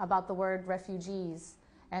about the word refugees.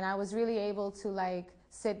 And I was really able to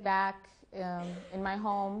sit back in my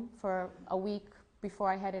home for a week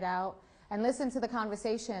before I headed out and listen to the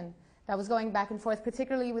conversation that was going back and forth,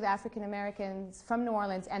 particularly with African Americans from New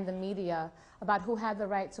Orleans and the media, about who had the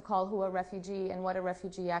right to call who a refugee and what a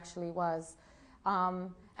refugee actually was.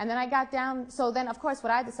 And then I got down, so then of course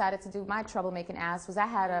what I decided to do, my troublemaking ass, was I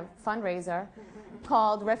had a fundraiser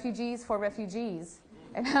called Refugees for Refugees.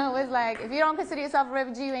 And I was like, if you don't consider yourself a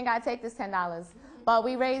refugee, you ain't got to take this $10. But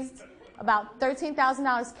we raised about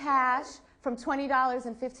 $13,000 cash from $20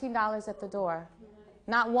 and $15 at the door.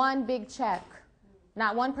 Not one big check.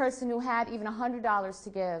 Not one person who had even $100 to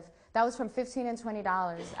give. That was from $15 and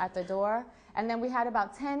 $20 at the door. And then we had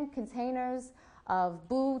about 10 containers of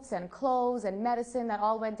boots and clothes and medicine that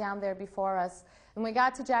all went down there before us. And we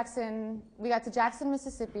got to Jackson,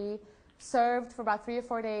 Mississippi, served for about 3 or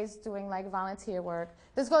 4 days doing like volunteer work.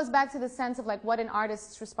 This goes back to the sense of like what an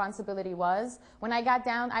artist's responsibility was. When I got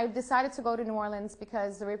down, I decided to go to New Orleans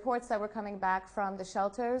because the reports that were coming back from the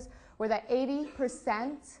shelters were that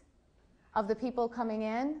 80% of the people coming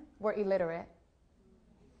in were illiterate.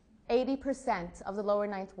 80% of the lower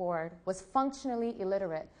Ninth Ward was functionally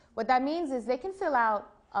illiterate. What that means is they can fill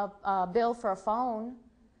out a bill for a phone.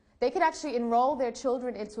 They could actually enroll their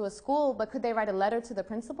children into a school, but could they write a letter to the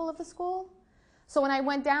principal of the school? So when I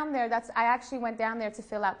went down there, I actually went down there to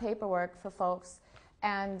fill out paperwork for folks.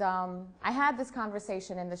 And I had this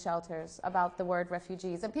conversation in the shelters about the word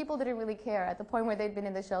refugees. And people didn't really care at the point where they'd been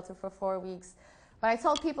in the shelter for 4 weeks. But I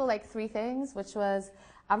told people like 3 things, which was,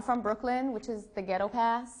 I'm from Brooklyn, which is the ghetto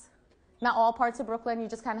pass. Not all parts of Brooklyn, you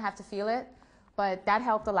just kind of have to feel it. But that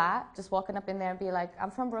helped a lot, just walking up in there and be like,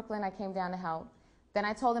 I'm from Brooklyn, I came down to help. Then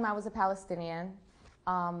I told them I was a Palestinian,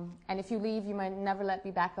 and if you leave, you might never let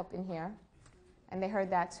me back up in here. And they heard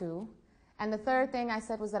that too. And the third thing I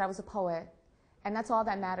said was that I was a poet, and that's all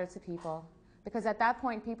that mattered to people. Because at that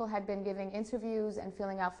point, people had been giving interviews and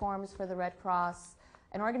filling out forms for the Red Cross,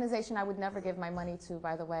 an organization I would never give my money to,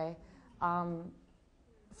 by the way,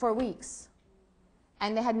 for weeks.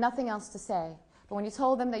 And they had nothing else to say. But when you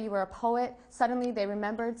told them that you were a poet, suddenly they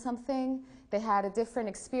remembered something. They had a different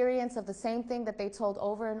experience of the same thing that they told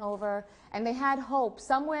over and over. And they had hope.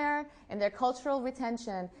 Somewhere in their cultural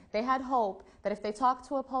retention, they had hope that if they talked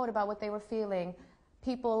to a poet about what they were feeling,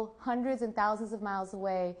 people hundreds and thousands of miles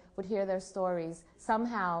away would hear their stories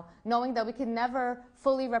somehow, knowing that we could never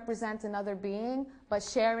fully represent another being, but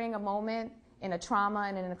sharing a moment in a trauma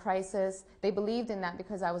and in a crisis. They believed in that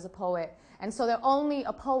because I was a poet. And so that only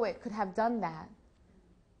a poet could have done that.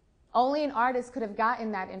 Only an artist could have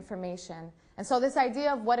gotten that information. And so this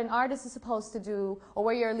idea of what an artist is supposed to do or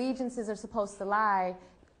where your allegiances are supposed to lie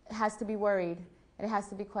has to be worried and it has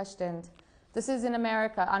to be questioned. This is in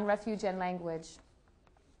America on refuge and language.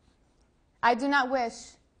 I do not wish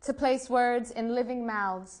to place words in living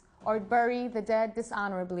mouths or bury the dead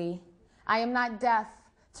dishonorably. I am not deaf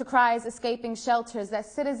to cries escaping shelters that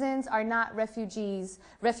citizens are not refugees.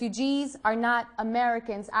 Refugees are not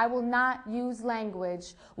Americans. I will not use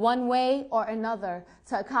language one way or another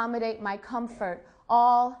to accommodate my comfort.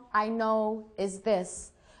 All I know is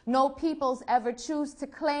this. No peoples ever choose to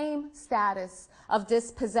claim status of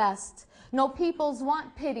dispossessed. No peoples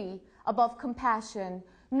want pity above compassion.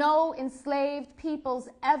 No enslaved peoples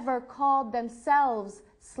ever called themselves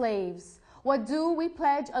slaves. What do we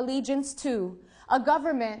pledge allegiance to? A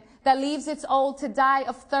government that leaves its old to die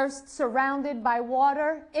of thirst surrounded by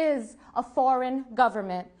water is a foreign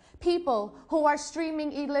government. People who are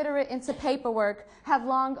streaming illiterate into paperwork have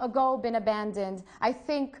long ago been abandoned. I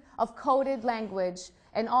think of coded language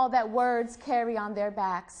and all that words carry on their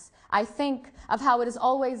backs. I think of how it is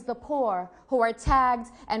always the poor who are tagged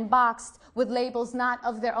and boxed with labels not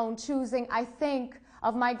of their own choosing. I think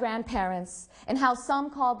of my grandparents and how some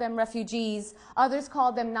called them refugees, others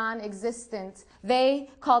called them non-existent. They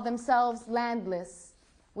called themselves landless,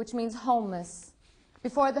 which means homeless.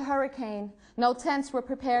 Before the hurricane, no tents were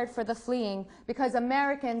prepared for the fleeing because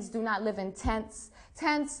Americans do not live in tents.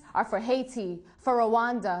 Tents are for Haiti, for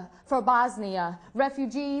Rwanda, for Bosnia.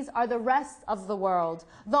 Refugees are the rest of the world,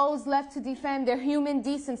 those left to defend their human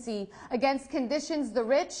decency against conditions the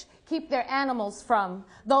rich keep their animals from,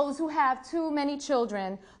 those who have too many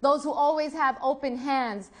children, those who always have open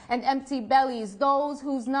hands and empty bellies, those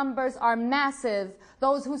whose numbers are massive,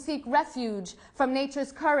 those who seek refuge from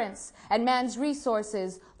nature's currents and man's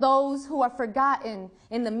resources, those who are forgotten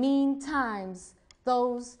in the mean times,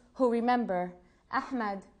 those who remember.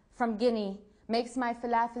 Ahmed from Guinea makes my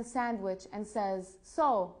falafel sandwich and says,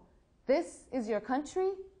 "So, this is your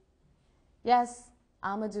country?" Yes,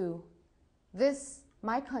 Amadou. This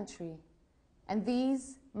my country, and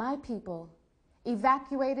these my people,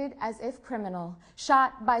 evacuated as if criminal,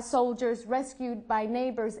 shot by soldiers, rescued by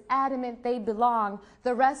neighbors, adamant they belong.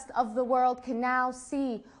 The rest of the world can now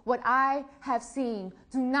see what I have seen.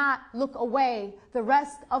 Do not look away. The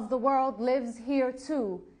rest of the world lives here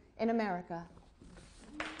too, in America.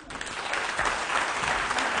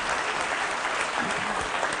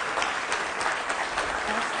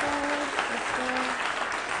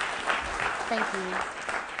 Thank you.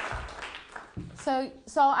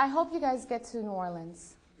 So I hope you guys get to New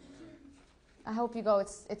Orleans. I hope you go.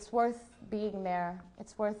 It's worth being there.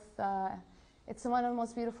 It's one of the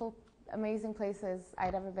most beautiful, amazing places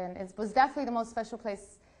I'd ever been. It was definitely the most special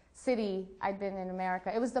city I'd been in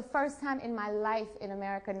America. It was the first time in my life in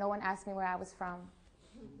America no one asked me where I was from.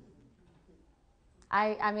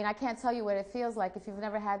 I mean, I can't tell you what it feels like if you've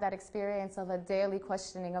never had that experience of a daily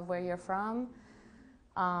questioning of where you're from.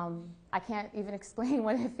 I can't even explain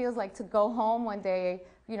what it feels like to go home one day,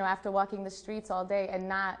 you know, after walking the streets all day and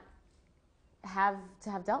not have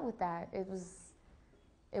dealt with that. It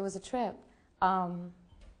was a trip.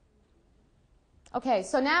 Okay,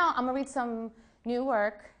 so now I'm gonna read some new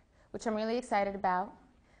work, which I'm really excited about.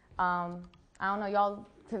 I don't know, y'all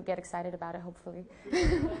could get excited about it, hopefully.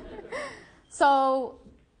 So,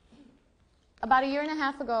 about a year and a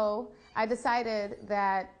half ago, I decided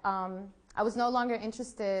that I was no longer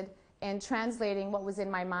interested in translating what was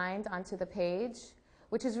in my mind onto the page,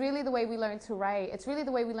 which is really the way we learn to write. It's really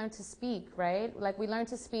the way we learn to speak, right? Like, we learn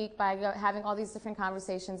to speak by having all these different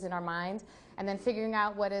conversations in our mind and then figuring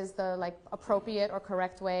out what is the appropriate or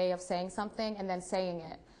correct way of saying something and then saying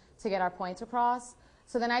it to get our points across.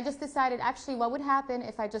 So then I just decided, actually, what would happen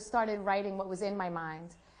if I just started writing what was in my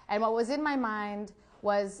mind? And what was in my mind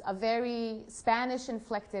was a very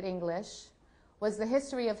Spanish-inflected English, was the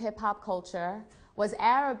history of hip-hop culture, was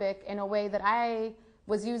Arabic in a way that I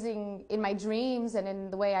was using in my dreams and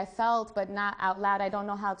in the way I felt, but not out loud. I don't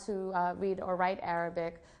know how to read or write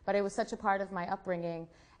Arabic, but it was such a part of my upbringing.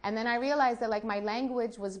 And then I realized that my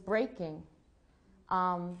language was breaking.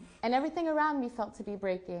 And everything around me felt to be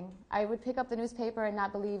breaking. I would pick up the newspaper and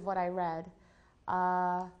not believe what I read.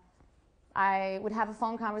 I would have a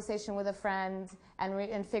phone conversation with a friend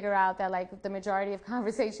and figure out that the majority of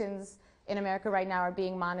conversations in America right now are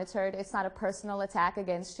being monitored. It's not a personal attack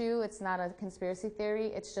against you. It's not a conspiracy theory.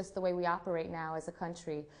 It's just the way we operate now as a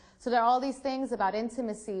country. So there are all these things about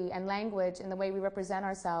intimacy and language and the way we represent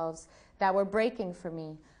ourselves that were breaking for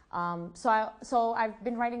me. So I've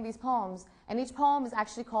been writing these poems, and each poem is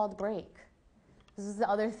actually called Break. This is the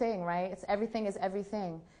other thing, right? It's everything is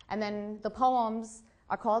everything. And then the poems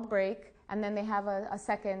are called Break, and then they have a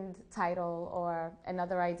second title or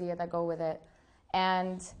another idea that go with it.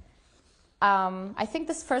 And I think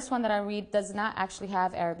this first one that I read does not actually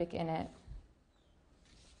have Arabic in it.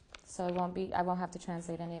 So I won't have to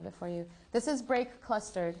translate any of it for you. This is Break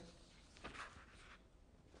Clustered.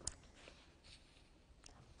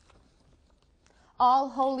 All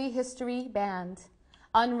holy history banned.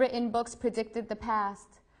 Unwritten books predicted the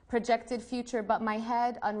past, projected future, but my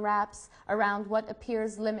head unwraps around what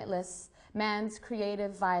appears limitless, man's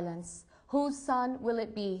creative violence. Whose son will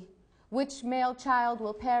it be? Which male child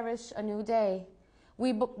will perish a new day?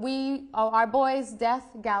 Our boys' death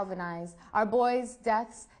galvanize. Our boys'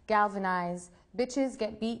 deaths galvanize. Bitches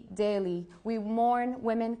get beat daily. We mourn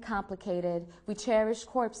women complicated. We cherish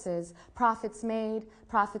corpses. Prophets made,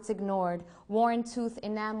 prophets ignored. Worn tooth,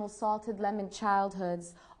 enamel, salted lemon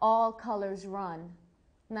childhoods. All colors run.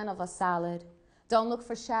 None of us solid. Don't look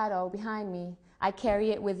for shadow behind me. I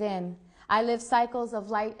carry it within. I live cycles of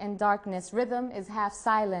light and darkness. Rhythm is half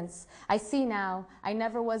silence. I see now. I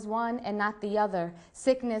never was one and not the other.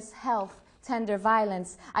 Sickness, health, tender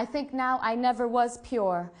violence. I think now I never was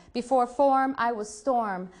pure. Before form, I was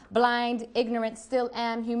storm. Blind, ignorant, still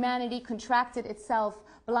am. Humanity contracted itself.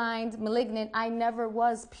 Blind, malignant, I never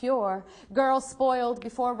was pure. Girl spoiled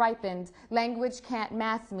before ripened. Language can't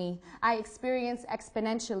math me. I experience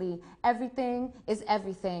exponentially. Everything is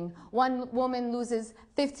everything. One woman loses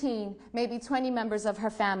 15, maybe 20 members of her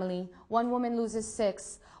family. One woman loses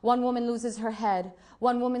 6. One woman loses her head.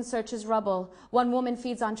 One woman searches rubble. One woman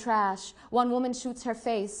feeds on trash. One woman shoots her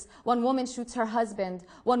face. One woman shoots her husband.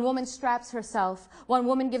 One woman straps herself. One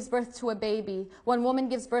woman gives birth to a baby. One woman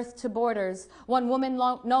gives birth to boarders. One woman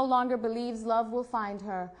no longer believes love will find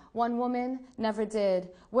her. One woman never did.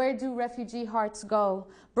 Where do refugee hearts go?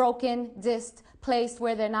 Broken, dissed, placed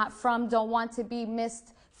where they're not from, don't want to be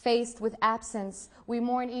missed, faced with absence. We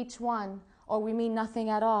mourn each one, or we mean nothing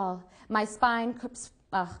at all. My spine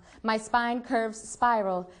curves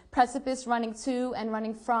spiral, precipice running to and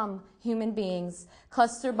running from human beings,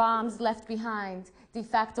 cluster bombs left behind, de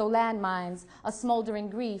facto landmines, a smoldering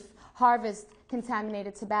grief, harvest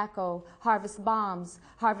contaminated tobacco, harvest bombs,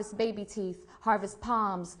 harvest baby teeth, harvest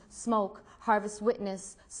palms, smoke, harvest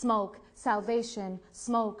witness, smoke, salvation,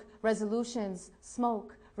 smoke, resolutions,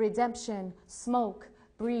 smoke, redemption, smoke,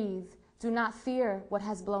 breathe. Do not fear what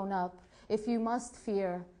has blown up, if you must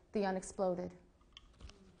fear the unexploded.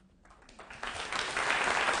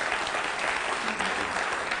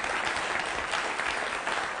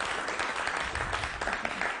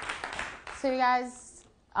 So you guys,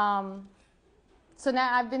 so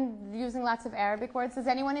now I've been using lots of Arabic words. Does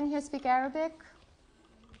anyone in here speak Arabic?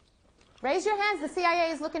 Raise your hands. The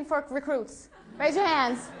CIA is looking for recruits. Raise your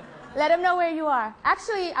hands. Let them know where you are.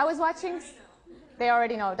 Actually, I was watching, they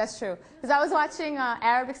already know, that's true. Because I was watching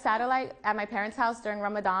Arabic Satellite at my parents' house during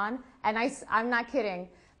Ramadan, And I'm not kidding.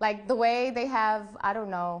 Like the way they have, I don't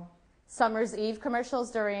know, Summer's Eve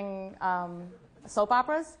commercials during soap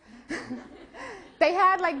operas. They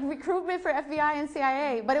had like recruitment for FBI and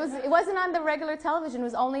CIA, but it wasn't on the regular television. It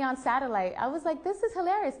was only on satellite. I was like, this is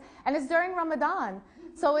hilarious. And it's during Ramadan.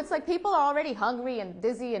 So it's like people are already hungry and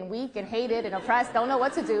dizzy and weak and hated and oppressed, don't know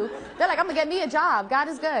what to do. They're like, I'm going to get me a job. God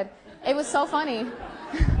is good. It was so funny.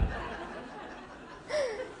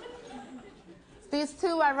 These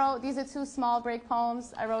are two small break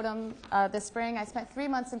poems. I wrote them this spring. I spent 3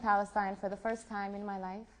 months in Palestine for the first time in my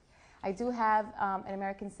life. I do have an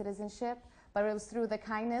American citizenship, but it was through the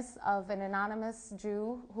kindness of an anonymous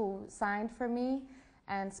Jew who signed for me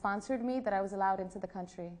and sponsored me that I was allowed into the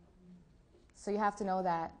country. So you have to know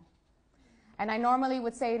that. And I normally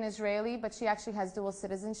would say an Israeli, but she actually has dual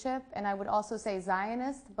citizenship. And I would also say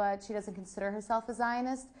Zionist, but she doesn't consider herself a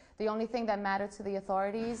Zionist. The only thing that mattered to the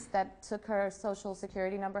authorities that took her social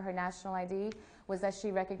security number, her national ID, was that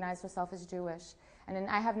she recognized herself as Jewish. And then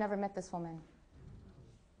I have never met this woman.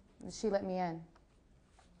 She let me in.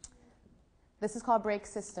 This is called Break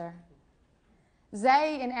Sister.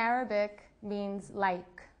 Zay in Arabic means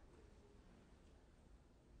like.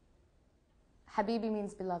 Habibi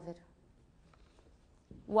means beloved.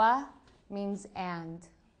 Wa means and.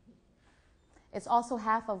 It's also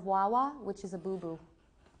half of wawa, which is a boo-boo.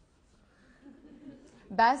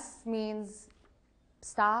 Bas means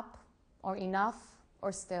stop or enough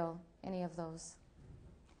or still, any of those.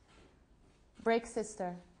 Break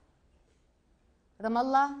sister.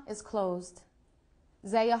 Ramallah is closed.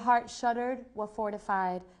 Zaya heart shuddered, wa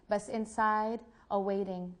fortified, bas inside,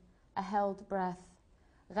 awaiting, a held breath.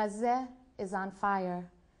 Gaza is on fire.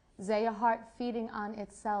 Zaya heart feeding on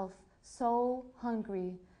itself, so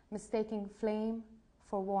hungry, mistaking flame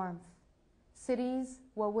for warmth. Cities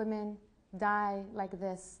where women die like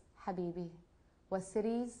this, Habibi. Where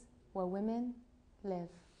cities where women live.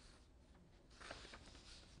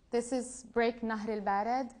 This is Break Nahr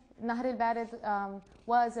al-Bared. Nahr al-Bared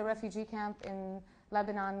was a refugee camp in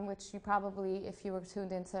Lebanon, which you probably, if you were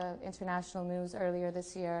tuned into international news earlier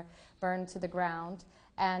this year, burned to the ground.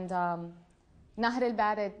 And Nahr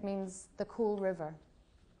al-Bared means the cool river.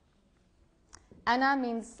 Ana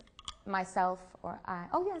means myself or I.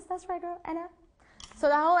 Oh yes, that's right, girl, Ana. So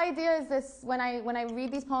the whole idea is this: when I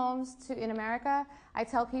read these poems in America, I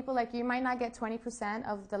tell people, like, you might not get 20%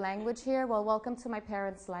 of the language here. Well, welcome to my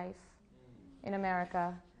parents' life in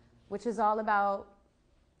America, which is all about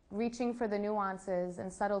reaching for the nuances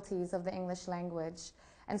and subtleties of the English language.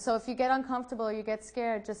 And so if you get uncomfortable or you get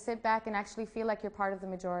scared, just sit back and actually feel like you're part of the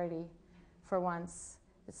majority for once.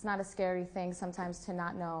 It's not a scary thing sometimes to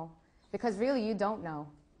not know, because really you don't know,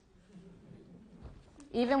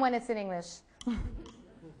 even when it's in English.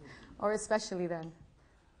 Or especially then.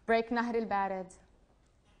 Break Nahr al-Bared.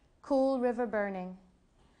 Cool river burning.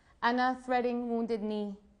 Ana threading wounded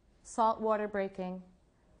knee. Salt water breaking.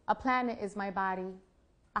 A planet is my body.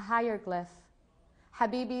 A hieroglyph.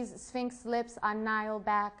 Habibi's sphinx lips on Nile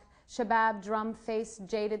back. Shabab drum face,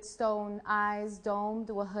 jaded stone, eyes domed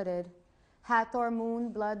wa hooded. Hathor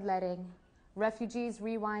moon bloodletting. Refugees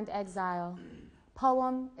rewind exile.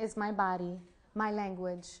 Poem is my body, my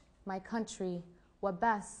language, my country, wa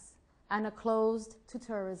bas. Ana closed to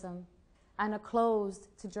tourism. Ana closed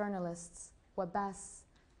to journalists, wa bas.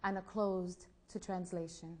 Ana closed to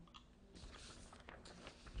translation.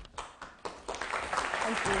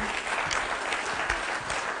 Thank you.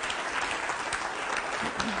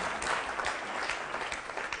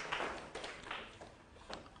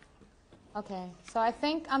 Okay, so I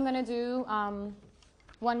think I'm going to do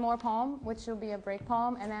one more poem, which will be a break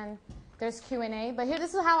poem, and then there's Q&A. But here,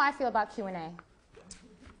 this is how I feel about Q&A.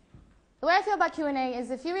 The way I feel about Q&A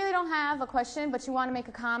is if you really don't have a question, but you want to make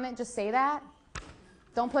a comment, just say that.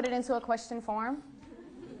 Don't put it into a question form.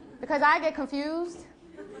 Because I get confused.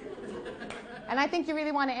 And I think you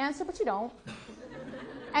really want to answer, but you don't.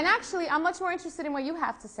 And actually, I'm much more interested in what you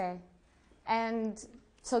have to say. And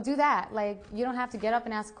so do that. Like, you don't have to get up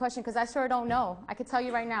and ask a question, because I sure don't know. I can tell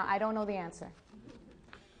you right now, I don't know the answer.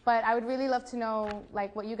 But I would really love to know,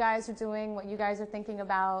 like, what you guys are doing, what you guys are thinking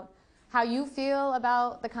about, how you feel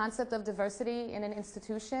about the concept of diversity in an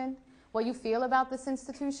institution, what you feel about this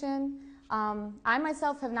institution. I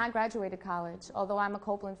myself have not graduated college, although I'm a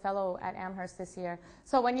Copeland Fellow at Amherst this year.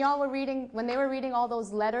 So when y'all were reading, when they were reading all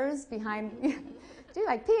those letters behind, dude,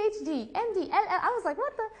 like PhD, MD, LL, I was like,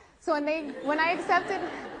 what the? So when I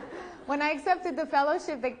accepted the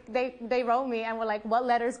fellowship, they wrote me and were like, what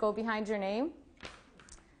letters go behind your name?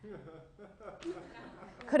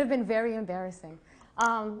 Could have been very embarrassing.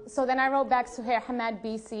 So then I wrote back Suheir Hammad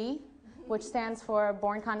BC, which stands for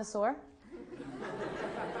Born Connoisseur.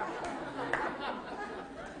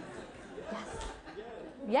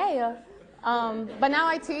 Yeah. But now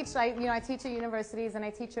I teach. I teach at universities and I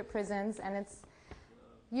teach at prisons, and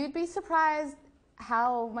you'd be surprised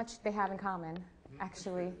how much they have in common,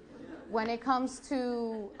 actually, when it comes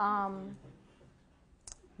to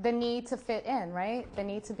the need to fit in, right? The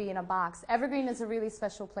need to be in a box. Evergreen is a really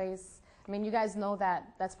special place. I mean, you guys know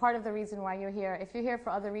that. That's part of the reason why you're here. If you're here for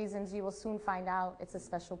other reasons, you will soon find out it's a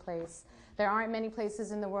special place. There aren't many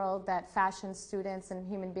places in the world that fashion students and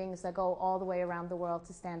human beings that go all the way around the world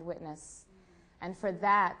to stand witness. And for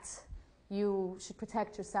that, you should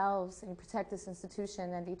protect yourselves and protect this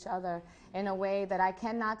institution and each other in a way that I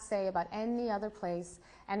cannot say about any other place.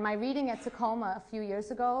 And my reading at Tacoma a few years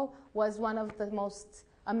ago was one of the most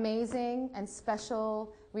amazing and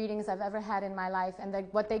special readings I've ever had in my life. And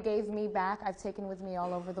what they gave me back, I've taken with me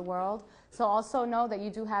all over the world. So also know that you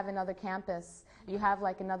do have another campus. You have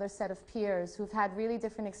like another set of peers who've had really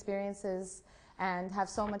different experiences and have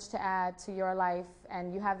so much to add to your life,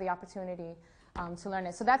 and you have the opportunity to learn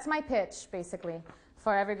it. So that's my pitch, basically,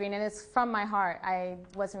 for Evergreen, and it's from my heart. I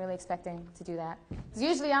wasn't really expecting to do that. 'Cause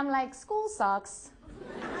usually I'm like, school sucks.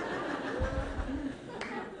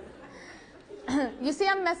 You see,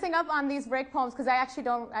 I'm messing up on these break poems because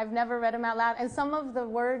I've never read them out loud, and some of the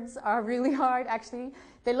words are really hard, actually.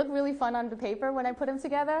 They look really fun on the paper when I put them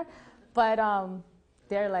together, but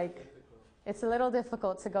they're like, it's a little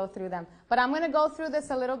difficult to go through them. But I'm going to go through this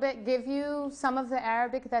a little bit, give you some of the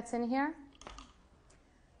Arabic that's in here.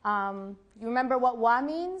 You remember what wa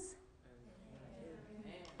means?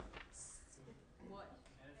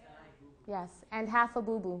 Yes, and half a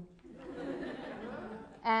boo-boo.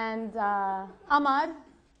 And Amar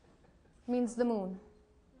means the moon,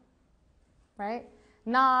 right?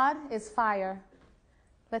 Nar is fire.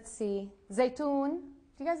 Let's see. Zaytun.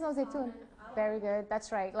 Do you guys know Zaytun? Very good.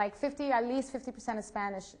 That's right. Like at least 50% of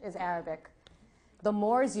Spanish is Arabic. The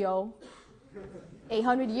Moors,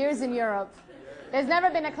 800 years in Europe. There's never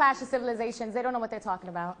been a clash of civilizations. They don't know what they're talking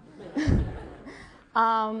about.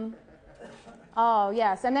 Oh,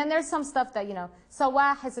 yes. And then there's some stuff that,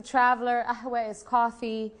 Sawah is a traveler, Ahwa is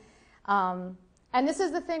coffee. And this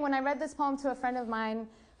is the thing, when I read this poem to a friend of mine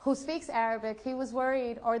who speaks Arabic, he was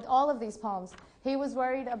worried, or all of these poems, he was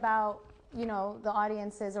worried about, the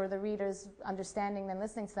audiences or the readers understanding and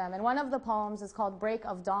listening to them. And one of the poems is called Break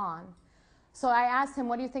of Dawn. So I asked him,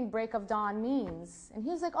 what do you think break of dawn means? And he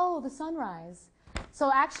was like, oh, the sunrise.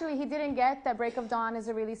 So actually, he didn't get that break of dawn is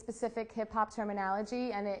a really specific hip-hop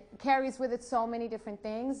terminology, and it carries with it so many different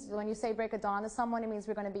things. When you say break of dawn to someone, it means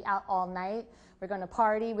we're going to be out all night, we're going to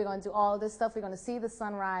party, we're going to do all this stuff, we're going to see the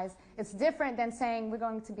sunrise. It's different than saying we're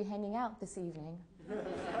going to be hanging out this evening.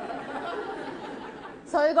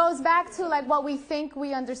 So it goes back to like what we think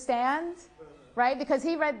we understand, right? Because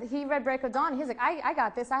he read break of dawn, he's like, I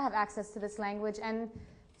got this, I have access to this language, and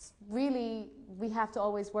really, we have to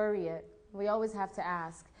always worry it. We always have to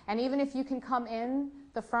ask. And even if you can come in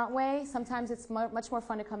the front way, sometimes it's much more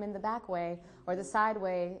fun to come in the back way or the side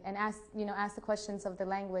way and ask the questions of the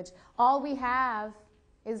language. All we have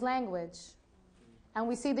is language. And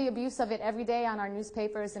we see the abuse of it every day on our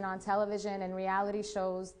newspapers and on television and reality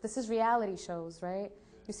shows. This is reality shows, right?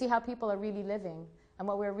 You see how people are really living and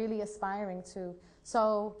what we're really aspiring to.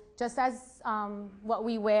 So just as what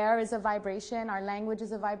we wear is a vibration, our language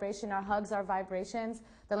is a vibration, our hugs are vibrations,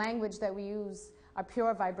 the language that we use are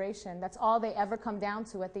pure vibration. That's all they ever come down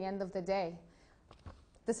to at the end of the day.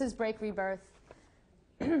 This is Break Rebirth.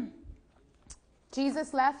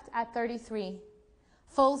 Jesus left at 33.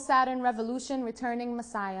 Full Saturn revolution, returning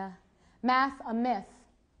Messiah. Math a myth,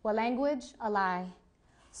 wa language a lie.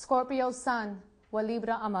 Scorpio sun, wa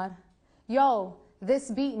Libra Amar. Yo, this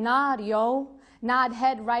beat nod, yo. Nod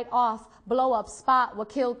head right off, blow up spot, will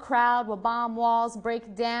kill crowd, will bomb walls,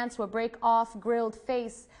 break dance, will break off grilled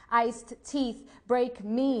face, iced teeth, break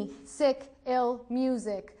me, sick, ill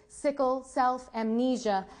music, sickle,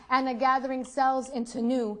 self-amnesia, and a gathering cells into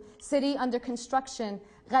new, city under construction,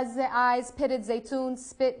 Gaza eyes, pitted zaytun,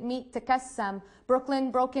 spit meat takassam,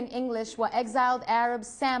 Brooklyn broken English, what exiled Arabs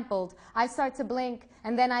sampled. I start to blink,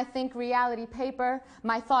 and then I think reality paper.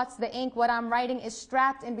 My thoughts, the ink, what I'm writing is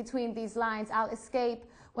strapped in between these lines. I'll escape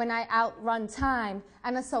when I outrun time.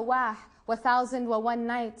 And a sawah, 1,001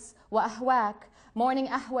 nights, wa ahwak, morning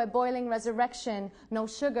ahwa, boiling resurrection, no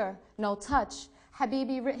sugar, no touch.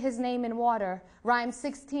 Habibi writ his name in water, rhymed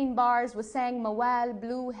 16 bars with sang mawal,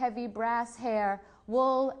 blue, heavy brass hair,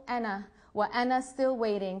 wool, Anna, wa Anna still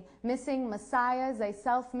waiting, missing Messiah, they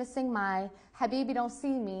self missing my, Habibi don't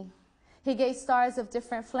see me. He gave stars of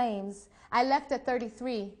different flames. I left at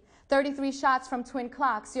 33. 33 shots from twin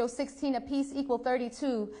clocks. Yo, 16 apiece equal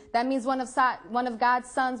 32. That means one of God's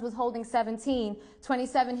sons was holding 17.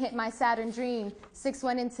 27 hit my Saturn dream. 6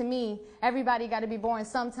 went into me. Everybody got to be born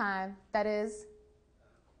sometime. That is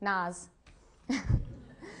Nas.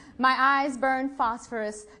 My eyes burned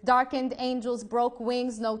phosphorus, darkened angels broke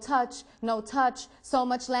wings, no touch, no touch. So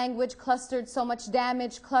much language clustered, so much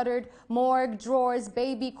damage cluttered. Morgue drawers,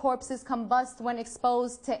 baby corpses combust when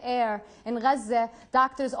exposed to air. In Gaza,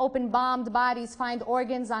 doctors open bombed bodies, find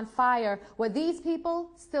organs on fire. Were these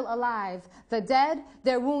people still alive? The dead,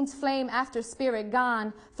 their wounds flame after spirit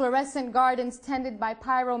gone. Fluorescent gardens tended by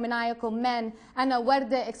pyromaniacal men. Ana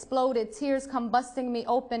Werde exploded, tears combusting me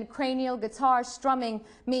open, cranial guitar strumming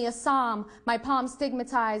me a psalm. My palms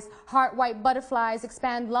stigmatized, heart white butterflies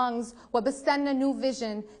expand lungs. Wabastenna new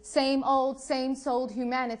vision, same old, same souled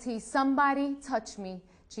humanity. Somebody touch me,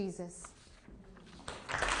 Jesus.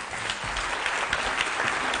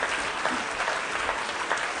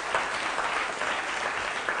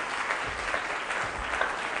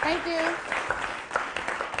 Thank you.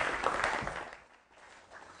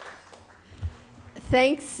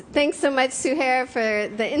 Thanks so much, Suheir, for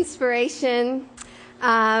the inspiration.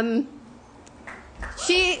 Another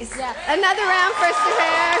round for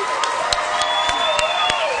Suheir.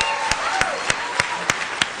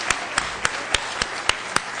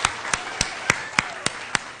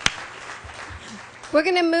 We're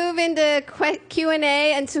going to move into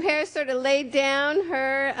Q&A, and Suheir sort of laid down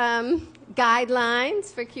her guidelines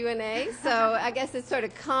for Q&A. So I guess it's sort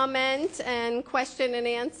of comment and question and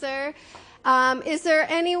answer. Is there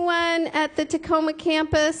anyone at the Tacoma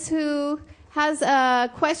campus who has a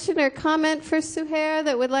question or comment for Suheir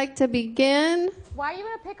that would like to begin? Why are you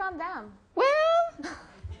going to pick on them? Well,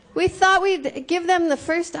 we thought we'd give them the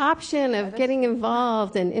first option of getting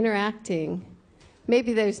involved and interacting.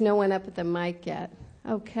 Maybe there's no one up at the mic yet.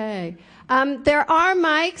 Okay. There are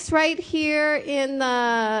mics right here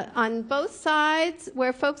on both sides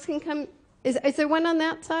where folks can come. Is there one on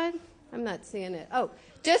that side? I'm not seeing it. Oh,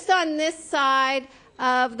 just on this side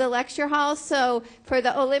of the lecture hall. So for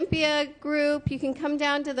the Olympia group, you can come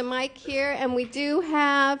down to the mic here, and we do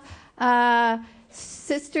have a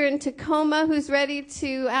sister in Tacoma who's ready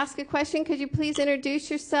to ask a question. Could you please introduce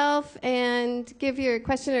yourself and give your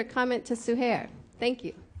question or comment to Suheir? Thank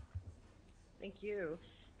you. Thank you.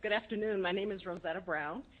 Good afternoon. My name is Rosetta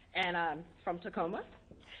Brown, and I'm from Tacoma.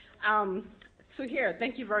 Suheir,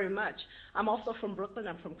 thank you very much. I'm also from Brooklyn.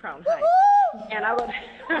 I'm from Crown Heights. And I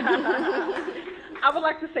would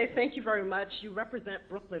like to say thank you very much. You represent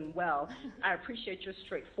Brooklyn well. I appreciate your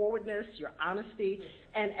straightforwardness, your honesty,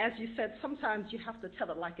 and as you said, sometimes you have to tell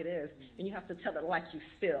it like it is, and you have to tell it like you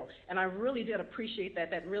feel. And I really did appreciate that.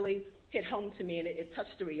 That really hit home to me, and it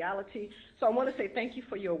touched the reality. So I want to say thank you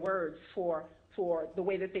for your words, for the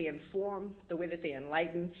way that they inform, the way that they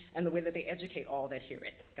enlighten, and the way that they educate all that hear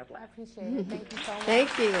it. God bless. I appreciate it. Thank you so much.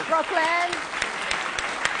 Thank you. Brooklyn.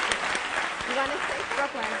 You want to say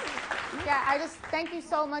Brooklyn? Yeah, I just thank you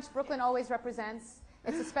so much. Brooklyn always represents.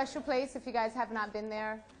 It's a special place. If you guys have not been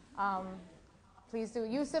there, please do.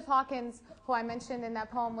 Yusuf Hawkins, who I mentioned in that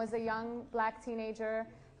poem, was a young black teenager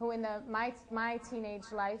who in my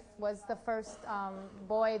teenage life was the first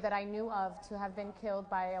boy that I knew of to have been killed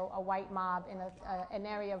by a white mob in an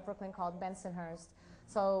area of Brooklyn called Bensonhurst.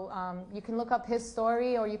 So you can look up his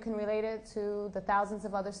story, or you can relate it to the thousands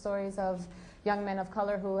of other stories of young men of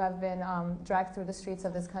color who have been dragged through the streets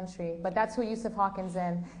of this country. But that's who Yusuf Hawkins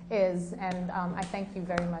is, and I thank you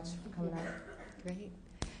very much for coming out. Great.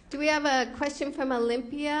 Do we have a question from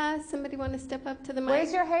Olympia? Somebody want to step up to the mic?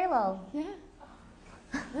 Where's your halo? Yeah.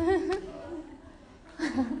 I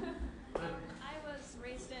was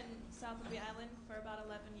raised in south of the island for about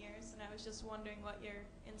 11 years, and I was just wondering what your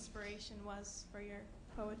inspiration was for your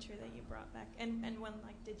poetry that you brought back, and when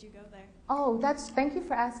did you go there? Oh, thank you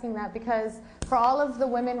for asking that, because for all of the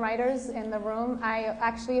women writers in the room, I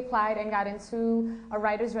actually applied and got into a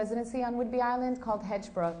writer's residency on Whidbey Island called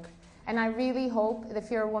Hedgebrook. And I really hope that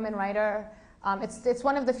if you're a woman writer, it's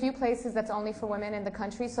one of the few places that's only for women in the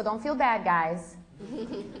country, so don't feel bad, guys.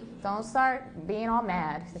 Don't start being all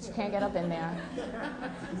mad that you can't get up in there.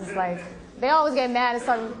 It's like, they always get mad and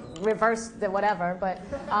start reverse the whatever, but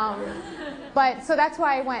so that's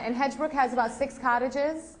why I went. And Hedgebrook has about 6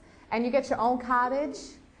 cottages, and you get your own cottage,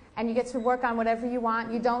 and you get to work on whatever you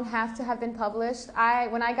want. You don't have to have been published.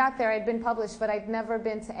 When I got there, I'd been published, but I'd never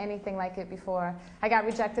been to anything like it before. I got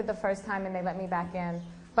rejected the first time, and they let me back in.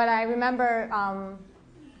 But I remember,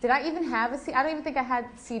 did I even have a CD? I don't even think I had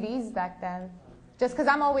CDs back then. Just because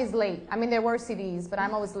I'm always late. I mean, there were CDs, but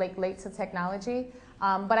I'm always late to technology.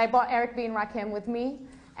 But I brought Eric B. and Rakim with me,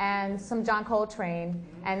 and some John Coltrane,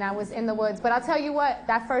 and I was in the woods. But I'll tell you what,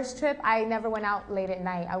 that first trip, I never went out late at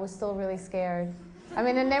night. I was still really scared. I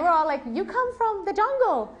mean, and they were all like, "You come from the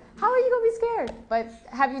jungle. How are you going to be scared?" But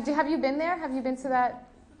have you been there? Have you been to that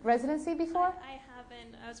residency before? I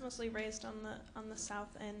haven't. I was mostly raised on the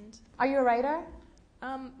south end. Are you a writer?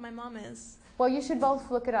 My mom is. Well, you should both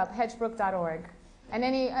look it up, hedgebrook.org. And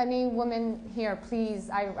any woman here, please,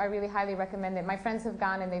 I really highly recommend it. My friends have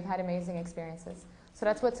gone and they've had amazing experiences. So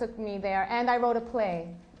that's what took me there. And I wrote a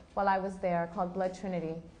play while I was there called Blood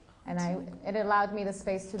Trinity. And it allowed me the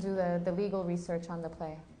space to do the legal research on the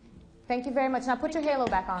play. Thank you very much. Now put your halo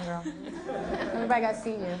back on, girl. Everybody got to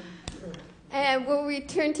see you. And we'll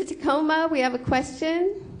return to Tacoma. We have a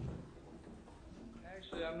question.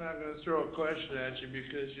 Actually, I'm not going to throw a question at you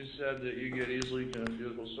because you said that you get easily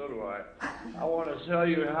confused. Well, so do I. I want to tell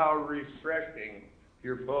you how refreshing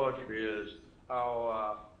your poetry is.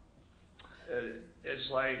 How it's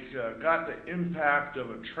like got the impact of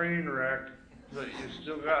a train wreck, but you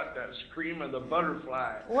still got that scream of the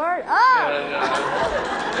butterfly. Word up!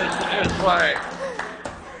 And, it's like,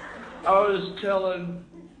 I was telling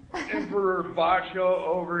Emperor Bacho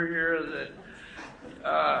over here that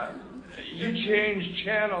you change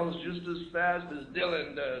channels just as fast as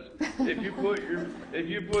Dylan does. If you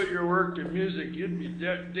put your work to music, you'd be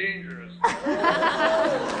dangerous.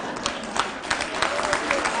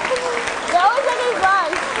 That was an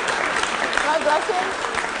advice.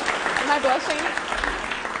 Am I blushing?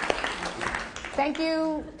 Thank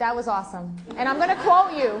you. That was awesome. And I'm going to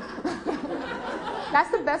quote you. That's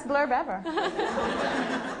the best blurb ever.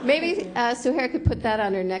 Maybe Suheir could put that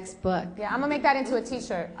on her next book. Yeah, I'm going to make that into a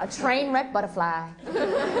t-shirt. A train wreck butterfly.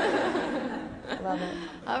 Love it.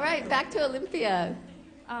 All right, back to Olympia.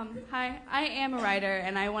 Hi, I am a writer,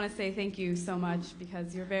 and I want to say thank you so much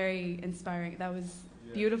because you're very inspiring. That was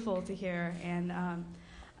beautiful to hear. And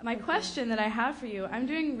my question that I have for you, I'm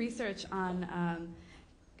doing research on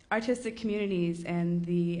artistic communities and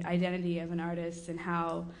the identity of an artist and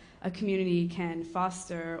how a community can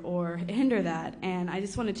foster or hinder that. And I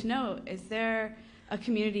just wanted to know, is there a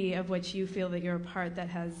community of which you feel that you're a part that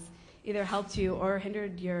has either helped you or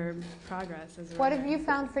hindered your progress as a What writer? have you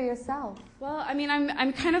found for yourself? Well, I mean,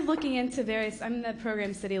 I'm kind of looking into various, I'm in the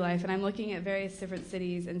program City Life, and I'm looking at various different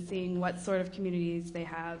cities and seeing what sort of communities they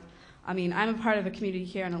have. I mean, I'm a part of a community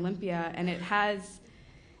here in Olympia, and it has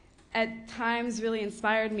at times really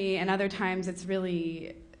inspired me, and other times it's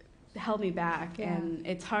really held me back. Yeah. And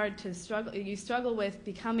it's hard to struggle. You struggle with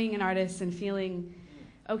becoming an artist and feeling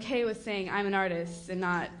okay with saying I'm an artist and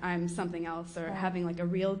not I'm something else or having like a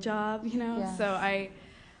real job, you know? Yes. So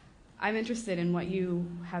I'm interested in what you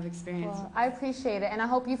have experienced. Well, I appreciate it, and I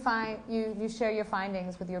hope you share your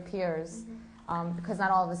findings with your peers, because not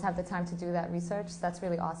all of us have the time to do that research. So that's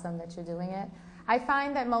really awesome that you're doing it. I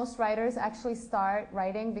find that most writers actually start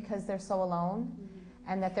writing because they're so alone,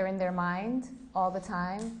 and that they're in their mind all the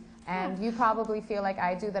time. And you probably feel like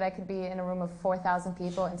I do, that I could be in a room of 4,000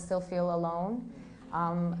 people and still feel alone.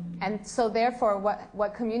 And so therefore,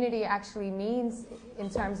 what community actually means in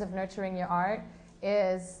terms of nurturing your art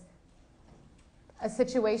is a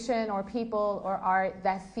situation or people or art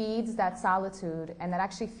that feeds that solitude and that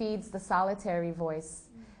actually feeds the solitary voice.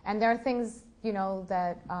 And there are things, you know,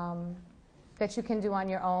 that you can do on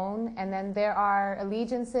your own. And then there are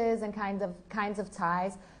allegiances and kinds of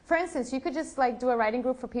ties. For instance, you could just like do a writing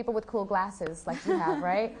group for people with cool glasses, like you have,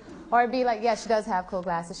 right? Or be like, yeah, she does have cool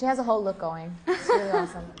glasses. She has a whole look going. It's really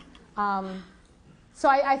awesome. So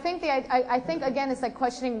I think again, it's like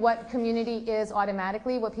questioning what community is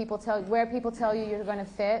automatically, where people tell you you're going to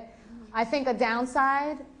fit. I think a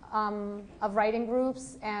downside of writing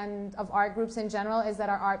groups and of art groups in general is that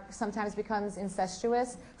our art sometimes becomes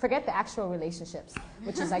incestuous. Forget the actual relationships,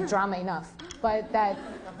 which is like drama enough. But that,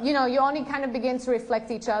 you know, you only kind of begin to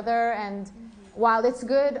reflect each other, and while it's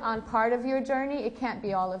good on part of your journey, it can't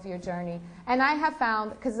be all of your journey. And I have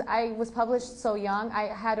found, because I was published so young,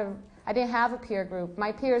 I didn't have a peer group.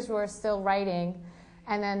 My peers were still writing,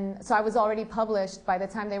 and then so I was already published by the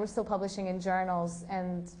time they were still publishing in journals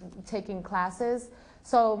and taking classes.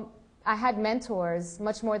 So I had mentors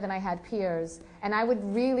much more than I had peers. And I would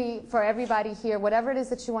really, for everybody here, whatever it is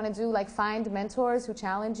that you want to do, like find mentors who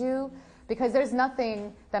challenge you, because there's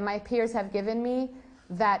nothing that my peers have given me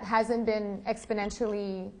that hasn't been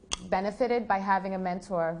exponentially benefited by having a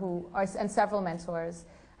mentor and several mentors.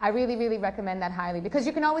 I really, really recommend that highly, because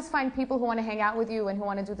you can always find people who want to hang out with you and who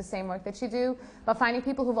want to do the same work that you do, but finding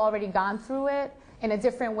people who've already gone through it in a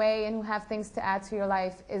different way and who have things to add to your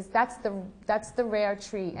life, that's the rare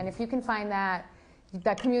treat. And if you can find that,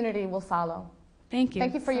 that community will follow. Thank you.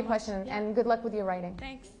 Thank you for your question, and good luck with your writing.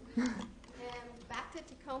 Thanks. And back to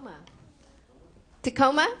Tacoma.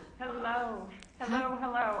 Tacoma? Hello. Hello,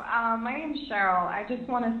 hello. My name's Cheryl. I just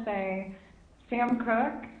want to say, Sam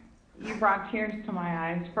Cooke, you brought tears to my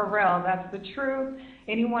eyes. For real, that's the truth.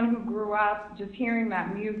 Anyone who grew up just hearing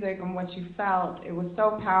that music and what you felt, it was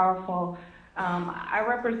so powerful. I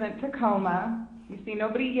represent Tacoma. You see,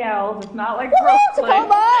 nobody yells. It's not like Brooklyn.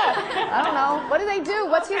 Tacoma! I don't know. What do they do?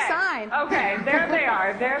 What's your sign? Okay, there they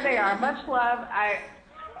are. There they are. Much love.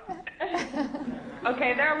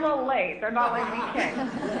 Okay, they're a little late. They're not like BK.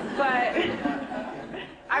 But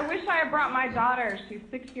I wish I had brought my daughter. She's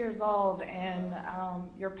 6 years old, and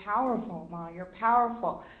you're powerful, Ma. You're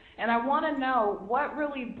powerful. And I want to know what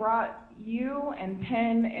really brought you and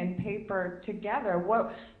pen and paper together.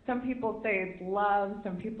 What some people say it's love,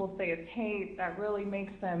 some people say it's hate that really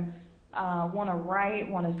makes them want to write,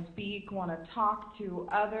 want to speak, want to talk to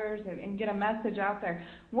others, and get a message out there.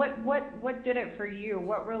 What did it for you?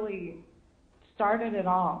 What really started it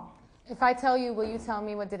all? If I tell you, will you tell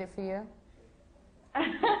me what did it for you?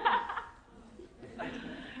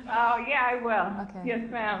 Oh, yeah, I will. Okay. Yes,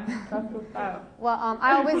 ma'am. That's what's up. Well,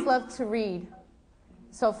 I always loved to read.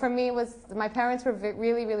 So for me, my parents were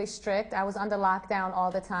really, really strict. I was under lockdown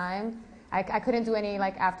all the time. I couldn't do any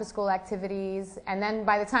like after-school activities. And then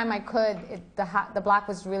by the time I could, the block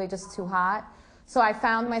was really just too hot. So I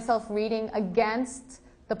found myself reading against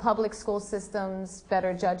the public school system's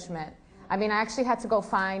better judgment. I mean, I actually had to go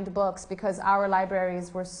find books because our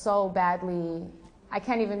libraries were so badly, I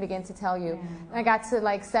can't even begin to tell you. And I got to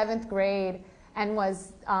like 7th grade and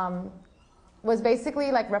was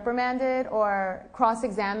basically like reprimanded or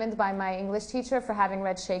cross-examined by my English teacher for having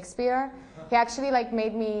read Shakespeare. He actually like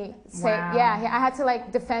made me say, I had to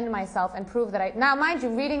like defend myself and prove that now mind you,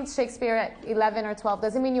 reading Shakespeare at 11 or 12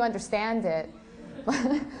 doesn't mean you understand it.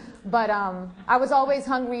 But I was always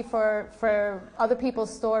hungry for other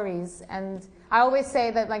people's stories. And I always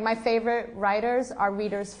say that like my favorite writers are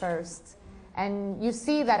readers first. And you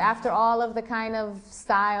see that after all of the kind of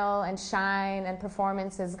style and shine and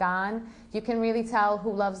performance is gone, you can really tell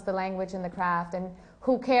who loves the language and the craft and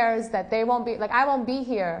who cares that they won't be, like I won't be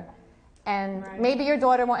here. And maybe your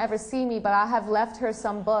daughter won't ever see me, but I'll have left her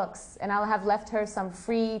some books and I'll have left her some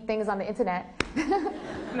free things on the internet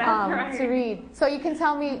to read. So you can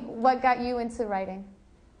tell me what got you into writing.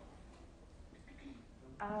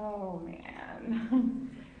 Oh, man.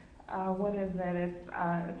 What is it? It's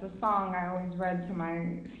a song I always I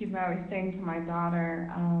always sang to my daughter.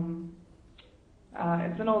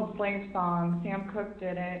 It's an old slave song. Sam Cooke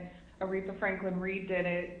did it. Aretha Franklin Reed did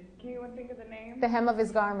it. Can you even think of the name? The Hem of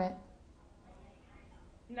His Garment.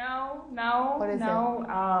 No. What is it?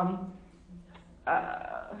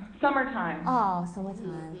 Summertime. Oh,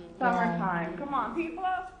 Summertime. Summertime. Yeah. Come on, people.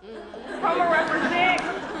 Come and represent.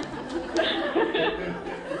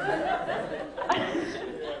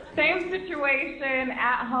 Same situation,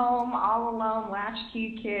 at home, all alone,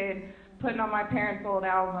 latchkey kid, putting on my parents' old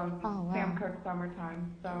album, Sam Cooke,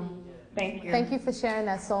 Summertime. So, thank you. Thank you for sharing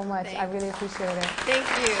that so much. I really appreciate it. Thank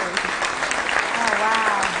you. Oh,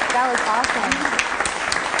 wow. That was awesome.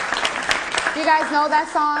 Do you guys know that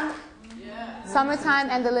song? Yeah. Summertime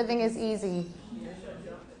and the Living is Easy.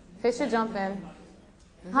 Fish are jumping.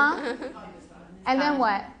 Huh? And then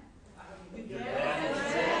what?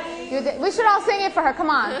 We should all sing it for her. Come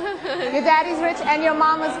on. Your daddy's rich and your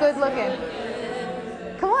mama's good looking.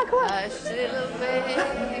 Come on.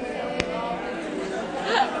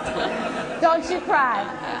 Don't you cry.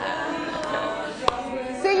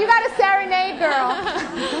 See, you got a serenade, girl.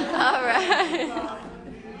 All right.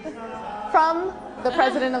 From the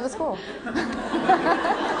president of the school.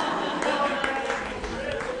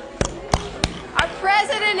 Our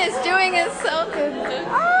president is doing it so good.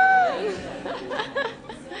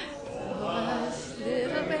 Hush,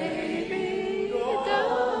 little baby,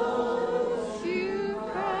 don't you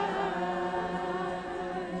cry.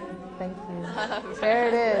 Thank you. There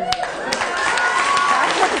it is. That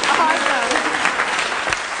was awesome.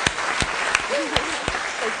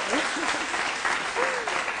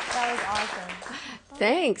 That was awesome.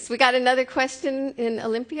 Thanks. We got another question in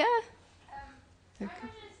Olympia. Okay.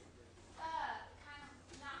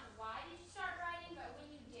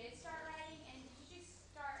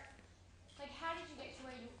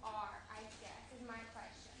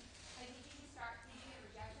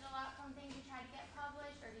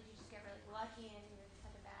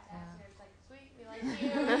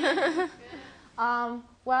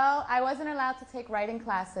 Well, I wasn't allowed to take writing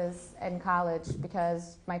classes in college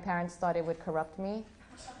because my parents thought it would corrupt me.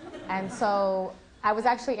 And so I was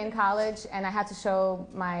actually in college and I had to show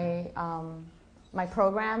my my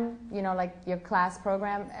program, you know, like your class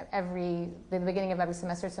program, the beginning of every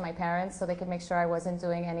semester to my parents, so they could make sure I wasn't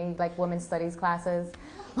doing any like women's studies classes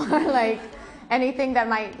or like anything that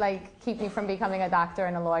might like keep me from becoming a doctor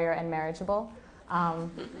and a lawyer and marriageable. So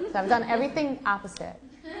I've done everything opposite.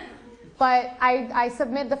 But I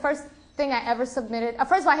submit, the first thing I ever submitted,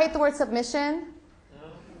 first of all, I hate the word submission.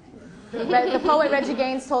 The poet Reggie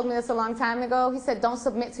Gaines told me this a long time ago. He said, don't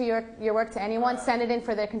submit to your work to anyone, send it in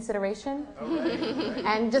for their consideration.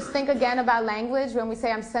 And just think again about language when we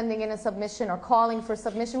say I'm sending in a submission or calling for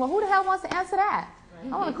submission. Well, who the hell wants to answer that? I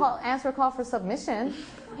don't want to answer a call for submission,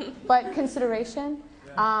 but consideration.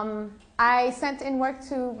 I sent in work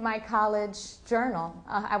to my college journal.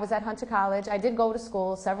 I was at Hunter College. I did go to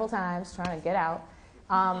school several times trying to get out.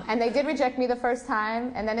 And they did reject me the first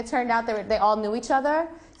time, and then it turned out they all knew each other.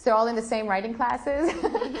 So they're all in the same writing classes.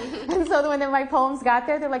 And so when my poems got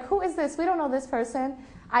there, they're like, who is this? We don't know this person.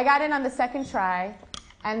 I got in on the second try.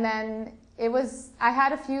 And then I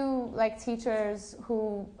had a few like teachers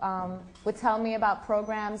who would tell me about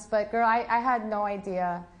programs. But girl, I had no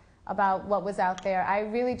idea about what was out there. I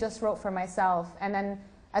really just wrote for myself. And then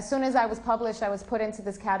as soon as I was published, I was put into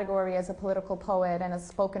this category as a political poet and a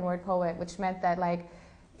spoken word poet, which meant that like,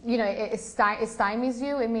 you know, it stymies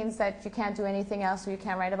you. It means that you can't do anything else or you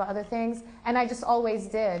can't write about other things. And I just always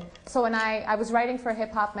did. So when I was writing for a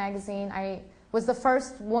hip-hop magazine, I was the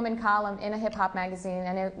first woman column in a hip-hop magazine,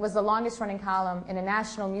 and it was the longest-running column in a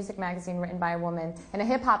national music magazine written by a woman. And a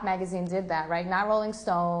hip-hop magazine did that, right? Not Rolling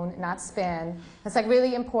Stone, not Spin. It's like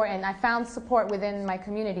really important. I found support within my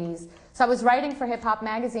communities. So I was writing for hip-hop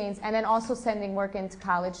magazines and then also sending work into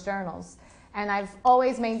college journals. And I've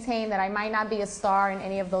always maintained that I might not be a star in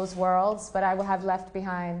any of those worlds, but I will have left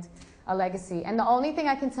behind a legacy. And the only thing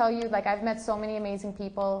I can tell you, like I've met so many amazing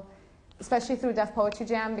people, especially through Deaf Poetry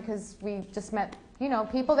Jam, because we just met, you know,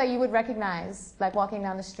 people that you would recognize, like walking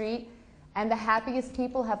down the street. And the happiest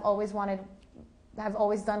people have always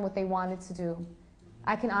done what they wanted to do.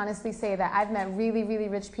 I can honestly say that. I've met really, really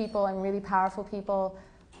rich people and really powerful people.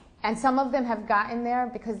 And some of them have gotten there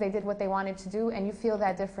because they did what they wanted to do, and you feel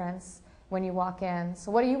that difference when you walk in. So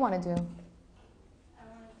what do you want to do? I want to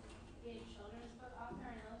be a children's book author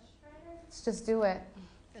and illustrator. Let's just do it.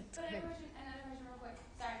 That's great. Another question real quick.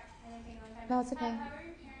 Sorry, I didn't think a long time. No, it's okay. How are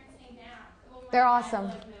your parents hanging out? Well, They're my awesome.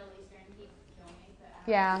 dad, like, Middle Eastern, he could kill me, but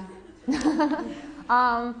Yeah.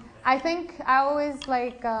 I think I always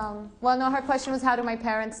like, well, no, her question was, what do my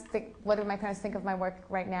parents think of my work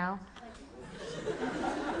right now?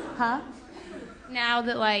 Huh? now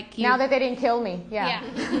that like you... Now that they didn't kill me, yeah.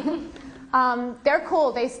 They're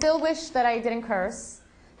cool. They still wish that I didn't curse.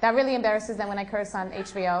 That really embarrasses them when I curse on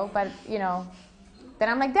HBO, but you know, then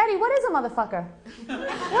I'm like, Daddy, what is a motherfucker?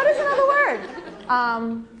 What is another word?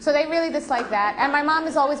 So they really dislike that. And my mom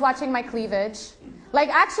is always watching my cleavage. Like,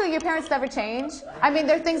 actually, your parents never change. I mean,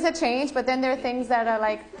 there are things that change, but then there are things that are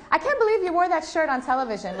like, I can't believe you wore that shirt on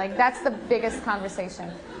television. Like, that's the biggest conversation.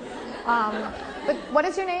 But what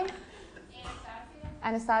is your name?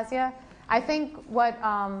 Anastasia. I think what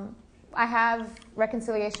I have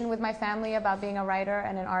reconciliation with my family about being a writer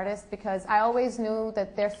and an artist, because I always knew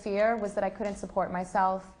that their fear was that I couldn't support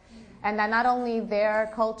myself, and that not only their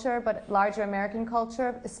culture, but larger American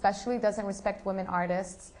culture especially doesn't respect women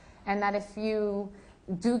artists, and that if you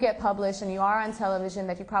do get published and you are on television,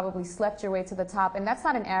 that you probably slept your way to the top. And that's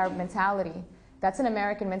not an Arab mentality. That's an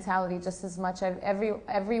American mentality just as much.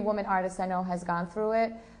 Every woman artist I know has gone through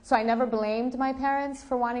it. So I never blamed my parents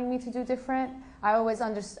for wanting me to do different. I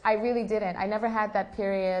really didn't. I never had that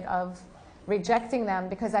period of rejecting them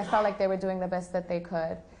because I felt like they were doing the best that they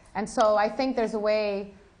could. And so I think there's a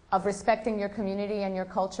way of respecting your community and your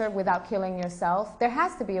culture without killing yourself. There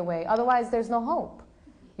has to be a way. Otherwise, there's no hope.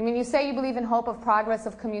 I mean, you say you believe in hope of progress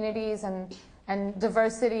of communities and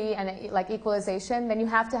diversity and like equalization, then you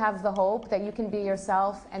have to have the hope that you can be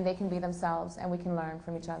yourself and they can be themselves and we can learn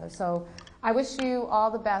from each other. So I wish you all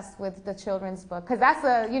the best with the children's book, because that's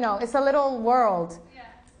it's a little world,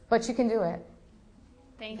 but you can do it.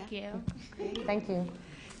 Thank you. Thank you.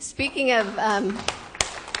 Speaking of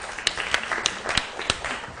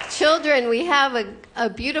children, we have a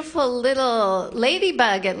beautiful little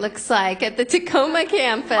ladybug, it looks like, at the Tacoma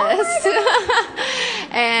campus. Oh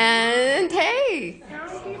and hey.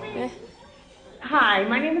 Hi,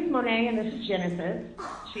 my name is Monet, and this is Genesis.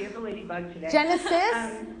 She is a ladybug today. Genesis?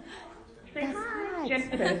 Say hi.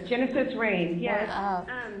 Genesis Rain, yes.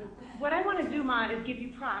 What I want to do, Ma, is give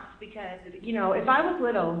you props because, if I was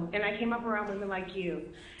little and I came up around women like you,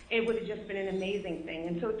 it would have just been an amazing thing.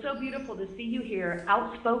 And so it's so beautiful to see you here,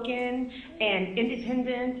 outspoken and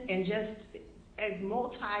independent and just as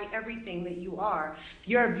multi-everything that you are.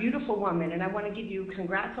 You're a beautiful woman, and I want to give you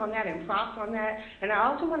congrats on that and props on that. And I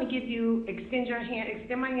also want to extend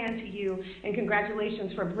my hand to you, and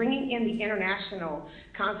congratulations for bringing in the international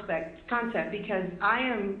concept because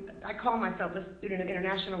I call myself a student of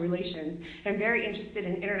international relations and very interested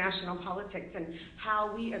in international politics and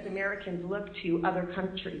how we as Americans look to other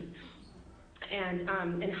countries and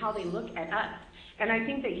how they look at us. And I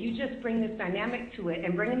think that you just bring this dynamic to it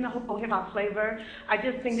and bring in the whole hip-hop flavor. I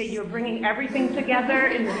just think that you're bringing everything together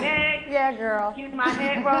in the mix. Yeah, girl. Excuse my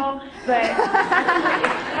head roll, but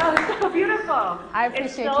it's so beautiful. I appreciate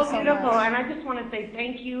it's you so so beautiful, much. and I just want to say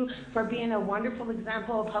thank you for being a wonderful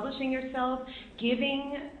example of publishing yourself,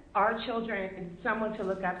 giving our children someone to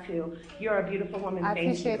look up to. You're a beautiful woman. I Thank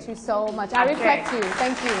appreciate you. you so much. I respect you.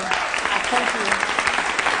 Thank you. Thank you.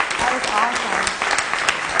 That was awesome.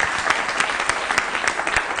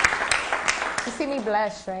 You see me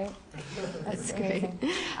blush, right? That's great.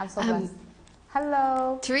 I'm so blessed.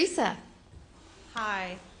 Hello. Teresa.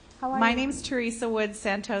 Hi. How are my you? name's Teresa Woods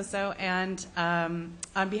Santoso, and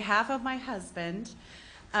on behalf of my husband,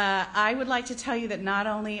 I would like to tell you that not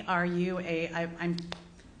only are you I'm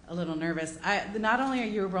a little nervous, not only are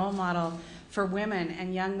you a role model for women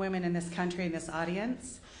and young women in this country, in this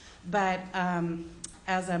audience, but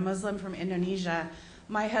as a Muslim from Indonesia,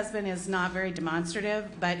 my husband is not very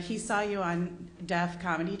demonstrative, but he saw you on Def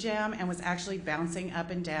Comedy Jam and was actually bouncing up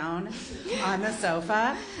and down on the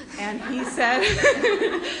sofa. And he said,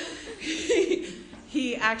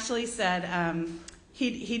 he actually said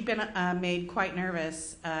he'd been made quite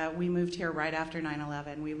nervous. We moved here right after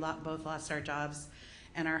 9/11. We both lost our jobs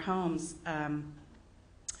and our homes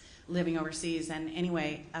living overseas. And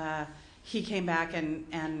anyway, he came back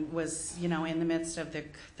and was, in the midst of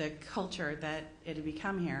the culture that it had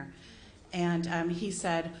become here. And he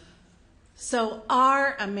said, so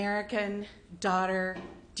our American daughter,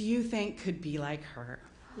 do you think could be like her?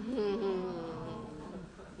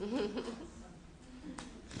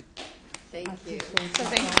 Thank you. So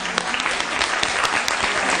thank you.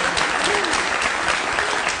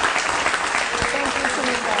 Thank you,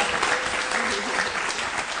 Teresa.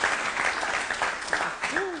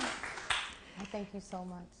 Thank you so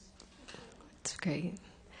much. That's great.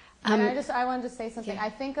 And I wanted to say something. Yeah. I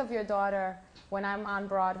think of your daughter when I'm on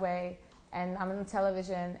Broadway and I'm on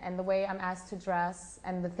television, and the way I'm asked to dress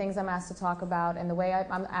and the things I'm asked to talk about and the way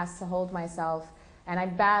I'm asked to hold myself. And I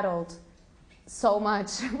battled so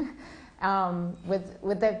much with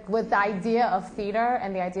the idea of theater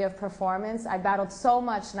and the idea of performance. I battled so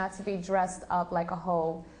much not to be dressed up like a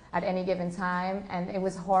hoe at any given time, and it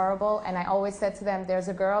was horrible. And I always said to them, there's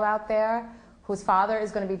a girl out there whose father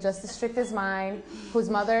is going to be just as strict as mine, whose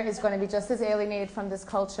mother is going to be just as alienated from this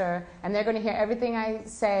culture, and they're going to hear everything I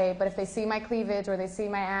say, but if they see my cleavage or they see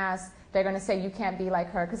my ass, they're going to say, you can't be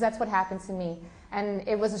like her, because that's what happened to me. And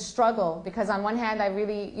it was a struggle, because on one hand, I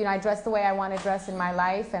really, I dress the way I want to dress in my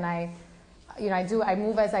life, and I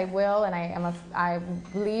move as I will, and I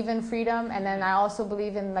believe in freedom, and then I also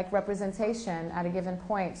believe in representation at a given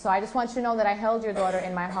point. So I just want you to know that I held your daughter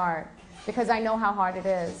in my heart, because I know how hard it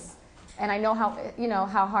is. And I know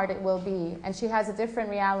how hard it will be. And she has a different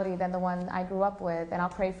reality than the one I grew up with, and I'll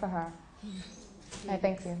pray for her. I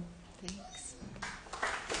thank you. Thanks.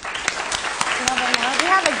 We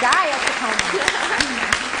have a guy at Tacoma.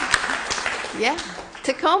 Yeah,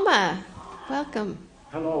 Tacoma. Welcome.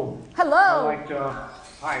 Hello. Hello.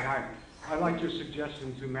 Hi. I like your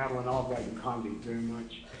suggestion to Madeline Albright and Condi very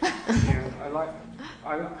much. And I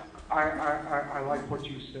like what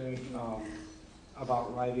you said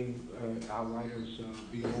about writing, how writers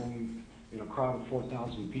belong in a crowd of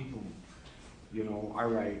 4,000 people. I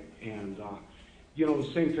write, and the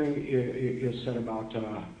same thing is said about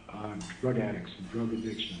drug addicts and drug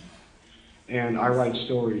addiction. And I write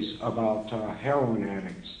stories about heroin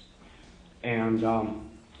addicts, and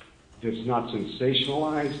it's not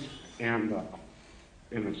sensationalized, and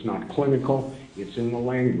it's not clinical. It's in the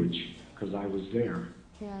language, because I was there.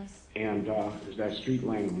 Yes. And is that street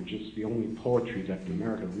language. It's the only poetry that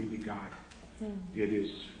America really got. It is,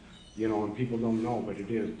 and people don't know, but it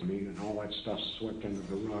is. I mean, and all that stuff's swept under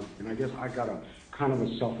the rug. And I guess I got a kind of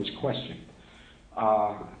a selfish question.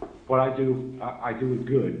 What I do it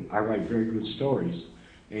good. I write very good stories.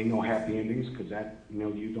 Ain't no happy endings, because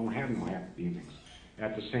you don't have no happy endings.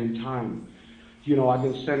 At the same time, I've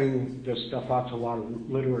been sending this stuff out to a lot of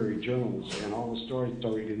literary journals, and all the stories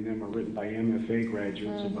in them are written by MFA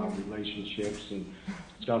graduates about relationships and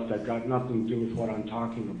stuff that got nothing to do with what I'm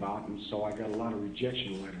talking about, and so I got a lot of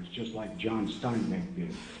rejection letters, just like John Steinbeck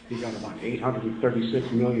did. He got about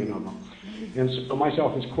 836 million of them. And so my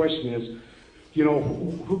selfish question is, you know,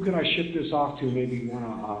 who could I ship this off to? Maybe you want to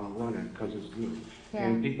run it because it's new. Yeah.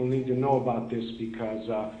 And people need to know about this because,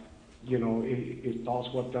 you know, it's all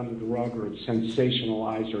swept under the rug, or it's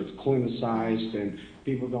sensationalized, or it's clinicized, and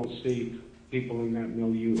people don't see people in that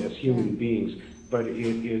milieu as human beings. But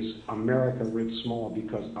it is America writ small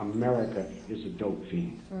because America is a dope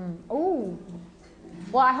fiend. Ooh.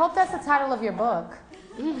 Well, I hope that's the title of your book.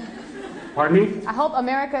 Pardon me? I hope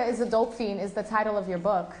America is a Dope Fiend is the title of your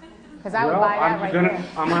book. Because I would buy that right there.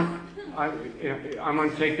 I'm going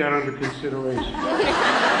to take that under consideration.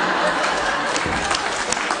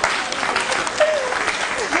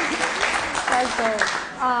 That's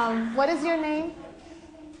dope. What is your name?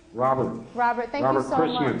 Robert. Robert, thank you so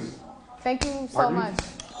much. Thank you so much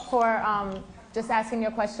for just asking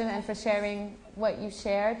your question and for sharing what you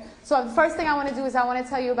shared. So the first thing I want to do is I want to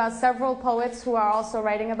tell you about several poets who are also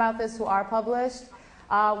writing about this, who are published.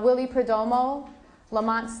 Willie Perdomo,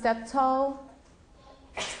 Lamont Steptoe,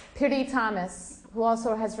 Piri Thomas, who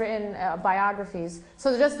also has written biographies.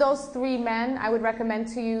 So just those three men, I would recommend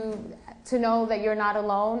to you to know that you're not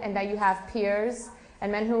alone and that you have peers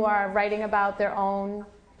and men who are writing about their own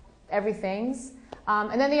everythings.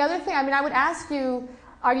 And then the other thing, I mean, I would ask you,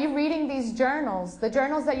 are you reading these journals? The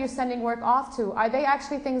journals that you're sending work off to, are they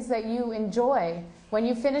actually things that you enjoy? When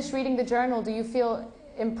you finish reading the journal, do you feel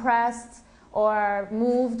impressed or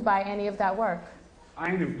moved by any of that work?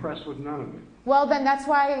 I ain't impressed with none of it. Well, then that's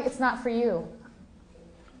why it's not for you.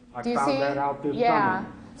 I Do you found see? that out this Yeah. summer.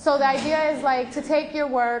 So the idea is like to take your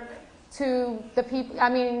work to the people. I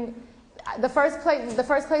mean, the first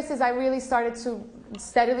places I really started to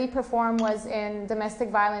steadily perform was in domestic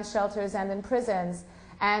violence shelters and in prisons.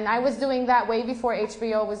 And I was doing that way before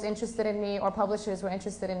HBO was interested in me or publishers were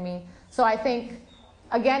interested in me. So I think,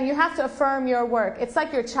 again, you have to affirm your work. It's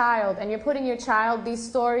like your child, and you're putting your child these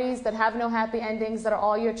stories that have no happy endings, that are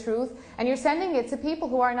all your truth, and you're sending it to people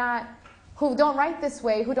who don't write this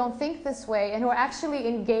way, who don't think this way, and who are actually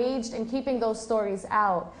engaged in keeping those stories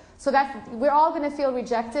out. So that we're all going to feel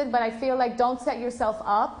rejected, but I feel like don't set yourself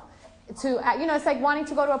up to, you know, it's like wanting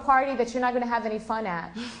to go to a party that you're not going to have any fun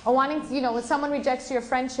at. Or wanting to, you know, when someone rejects your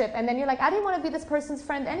friendship and then you're like, I didn't want to be this person's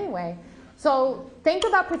friend anyway. So think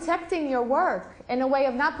about protecting your work in a way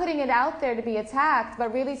of not putting it out there to be attacked,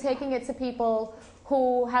 but really taking it to people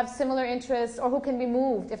who have similar interests or who can be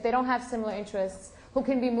moved, if they don't have similar interests, who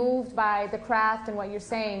can be moved by the craft and what you're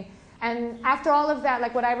saying. And after all of that,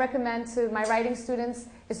 like what I recommend to my writing students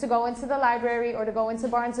is to go into the library or to go into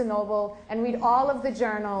Barnes & Noble and read all of the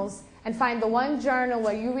journals and find the one journal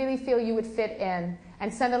where you really feel you would fit in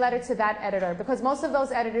and send a letter to that editor. Because most of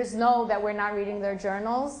those editors know that we're not reading their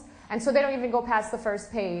journals, and so they don't even go past the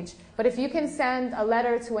first page. But if you can send a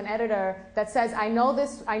letter to an editor that says, I know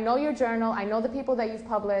this, I know your journal, I know the people that you've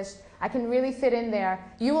published, I can really fit in there,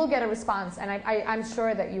 you will get a response, and I'm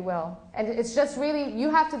sure that you will. And it's just really, you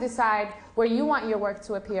have to decide where you want your work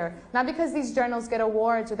to appear. Not because these journals get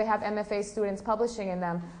awards or they have MFA students publishing in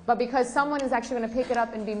them, but because someone is actually going to pick it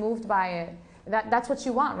up and be moved by it. That's what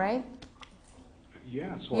you want, right?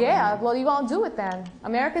 Yeah. Yeah, well, you won't do it then.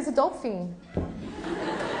 America's a dope fiend.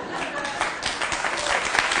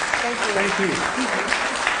 Thank you. Thank you.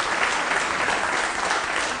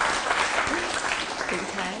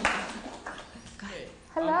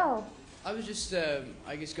 Hello. I was just,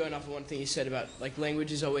 I guess, going off of one thing you said about, like,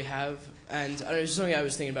 language is all we have, and it was something I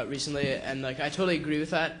was thinking about recently, and, like, I totally agree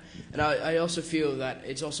with that, and I also feel that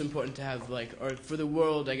it's also important to have, like, or for the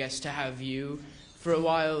world, I guess, to have you for a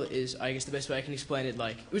while is, I guess, the best way I can explain it,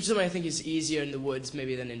 like, which is something I think is easier in the woods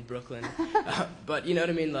maybe than in Brooklyn, but you know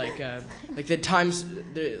what I mean, like the times,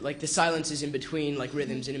 like the silences in between, like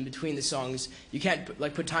rhythms and in between the songs, you can't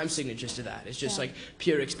put time signatures to that. It's just like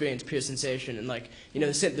pure experience, pure sensation, and like, you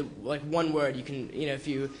know, like one word you can, you know, if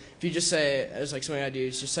you just say, as like something I do,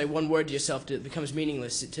 is just say one word to yourself till it becomes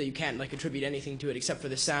meaningless, till you can't like attribute anything to it except for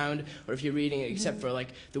the sound, or if you're reading it except for like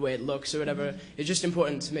the way it looks or whatever. It's just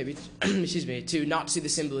important to maybe, excuse me, to not see the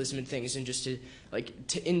symbolism in things and just to like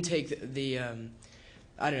to intake the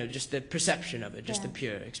I don't know, just the perception of it, just the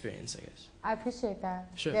pure experience, I guess. I appreciate that.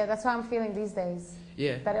 Sure. Yeah, that's how I'm feeling these days.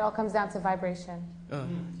 Yeah. That it all comes down to vibration. Oh,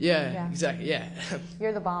 yeah, exactly, yeah.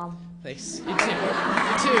 You're the bomb. Thanks. You too. You too,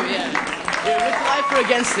 yeah. You're with life or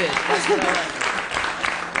against it. That's what I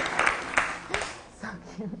like. So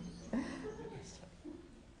cute.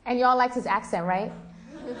 And you all liked his accent, right?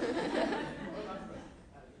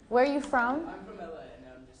 Where are you from? I'm from LA, and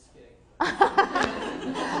I'm just kidding.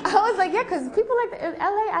 I was like, yeah, because people like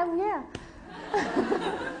LA, yeah.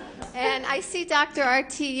 And I see Dr.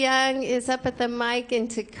 R.T. Young is up at the mic in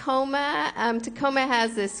Tacoma. Tacoma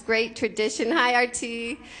has this great tradition. Hi,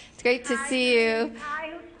 R.T. It's great to see you.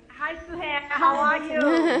 Hi, Hi, Suheir. How are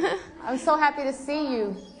you? I'm so happy to see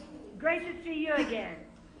you. Great to see you again.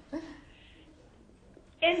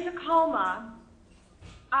 In Tacoma,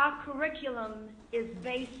 our curriculum is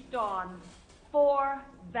based on 4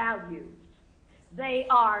 values. They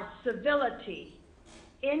are civility,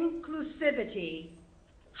 inclusivity,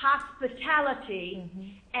 hospitality,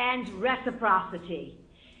 and reciprocity.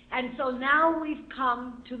 And so now we've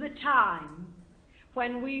come to the time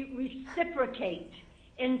when we reciprocate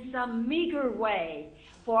in some meager way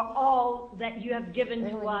for all that you have given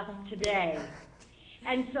to us today.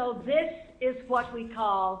 And so this is what we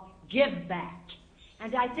call give back.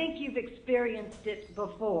 And I think you've experienced it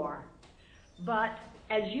before. But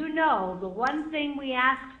as you know, the one thing we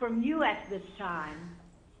ask from you at this time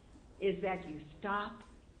is that you stop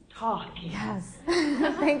talking. Yes.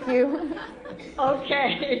 Thank you.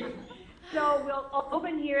 Okay. So we'll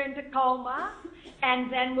open here in Tacoma,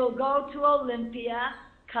 and then we'll go to Olympia,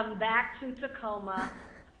 come back to Tacoma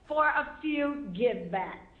for a few give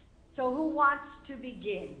backs. So who wants to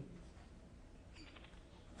begin?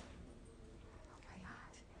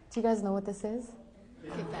 Do you guys know what this is?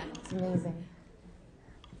 Give back. It's amazing.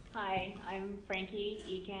 Hi, I'm Frankie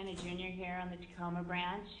Eakin, a junior here on the Tacoma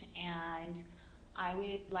branch, and I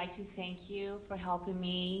would like to thank you for helping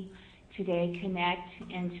me today connect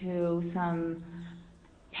into some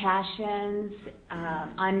passions,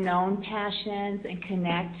 unknown passions, and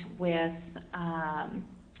connect with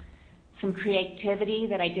some creativity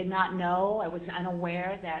that I did not know, I was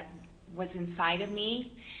unaware that was inside of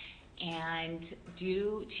me. And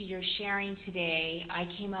due to your sharing today, I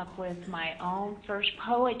came up with my own first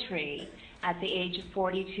poetry at the age of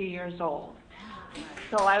 42 years old.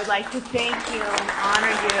 So I would like to thank you and honor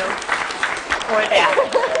you for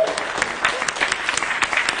that.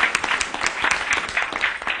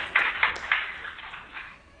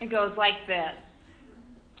 It goes like this.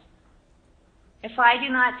 If I do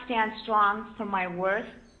not stand strong for my worth,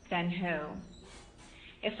 then who?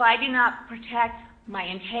 If I do not protect my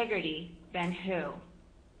integrity, then who?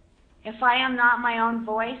 If I am not my own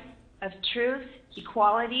voice of truth,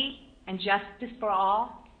 equality, and justice for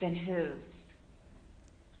all, then whose?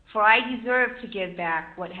 For I deserve to give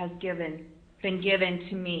back what has been given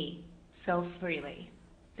to me so freely.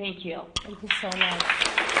 Thank you. Thank you so much.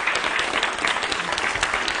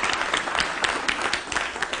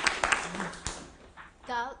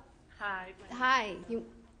 Hi. Hi. You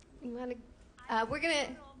want to? We're gonna.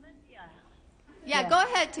 Yeah, go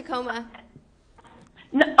ahead, Tacoma.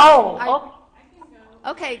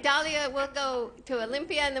 Okay, Dahlia, we'll go to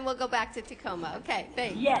Olympia, and then we'll go back to Tacoma. Okay,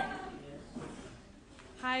 thanks. Yes.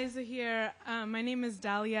 Hi, Suheir. My name is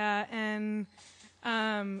Dahlia, and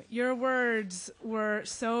your words were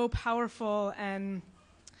so powerful and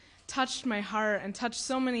touched my heart and touched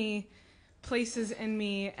so many places in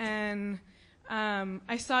me. And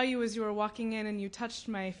I saw you as you were walking in, and you touched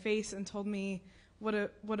my face and told me what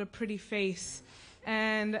a pretty face.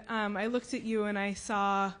 And I looked at you, and I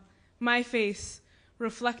saw my face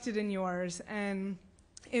reflected in yours. And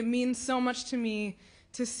it means so much to me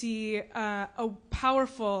to see a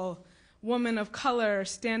powerful woman of color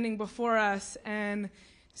standing before us and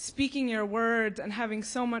speaking your words and having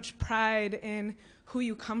so much pride in who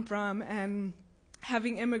you come from and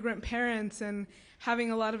having immigrant parents and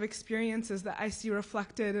having a lot of experiences that I see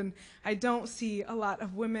reflected. And I don't see a lot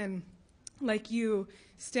of women like you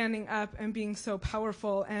standing up and being so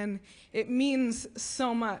powerful. And it means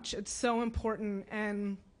so much. It's so important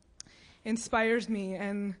and inspires me.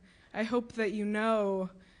 And I hope that you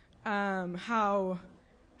know how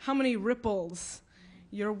many ripples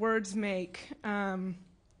your words make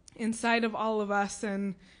inside of all of us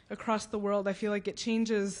and across the world. I feel like it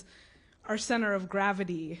changes our center of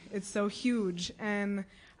gravity. It's so huge. And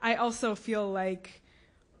I also feel like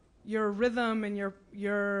your rhythm and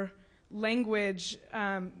your language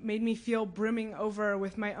made me feel brimming over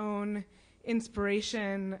with my own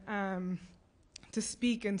inspiration to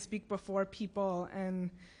speak before people.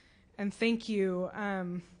 And thank you.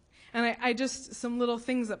 And I just, some little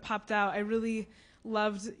things that popped out. I really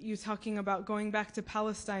loved you talking about going back to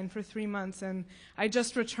Palestine for 3 months. And I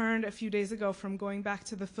just returned a few days ago from going back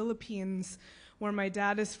to the Philippines, where my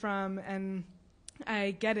dad is from. And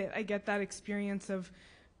I get it. I get that experience of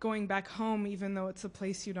going back home, even though it's a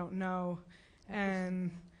place you don't know.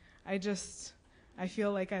 And I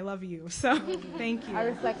feel like I love you. So thank you. I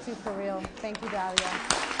reflect you for real. Thank you, Dahlia.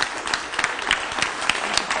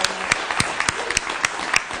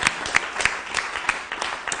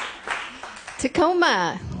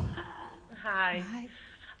 Tacoma. Hi.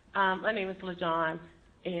 My name is LaJohn,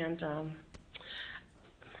 and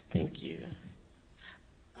thank you.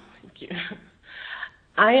 Thank you.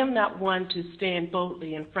 I am not one to stand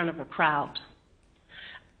boldly in front of a crowd.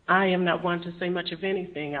 I am not one to say much of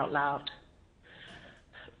anything out loud.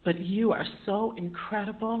 But you are so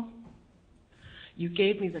incredible. You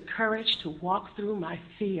gave me the courage to walk through my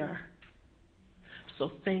fear.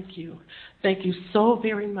 So thank you. Thank you so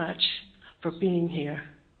very much for being here.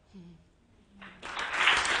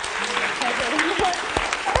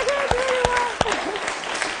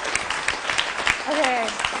 Okay.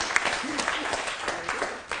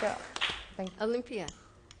 Go. Olympia.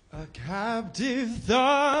 A captive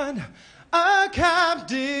thought, a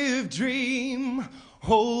captive dream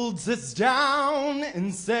holds us down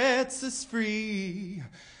and sets us free.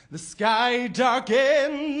 The sky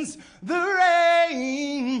darkens, the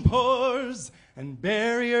rain pours, and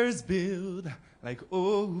barriers build like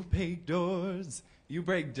opaque doors. You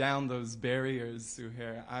break down those barriers,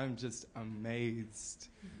 Suheir. I'm just amazed.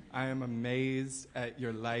 I am amazed at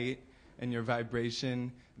your light and your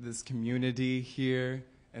vibration, this community here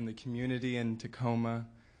and the community in Tacoma.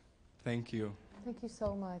 Thank you. Thank you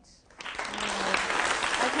so much.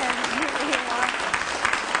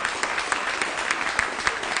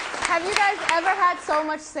 Have you guys ever had so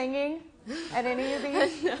much singing at any of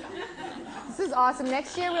these? No. This is awesome.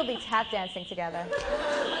 Next year we'll be tap dancing together.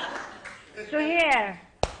 Suheir.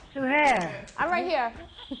 I'm right here.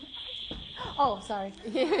 Oh, sorry.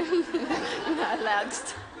 Not allowed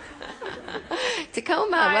to.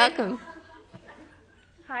 Tacoma, Hi. welcome.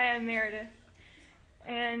 Hi, I'm Meredith.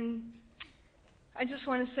 And I just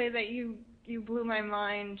want to say that you blew my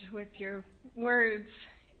mind with your words.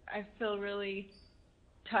 I feel really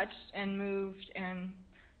touched and moved, and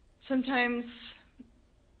sometimes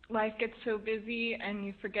life gets so busy and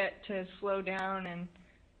you forget to slow down and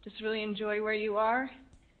just really enjoy where you are.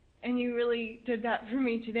 And you really did that for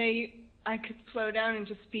me today. I could slow down and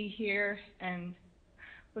just be here and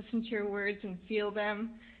listen to your words and feel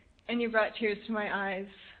them. And you brought tears to my eyes.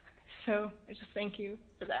 So I just thank you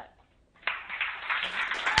for that.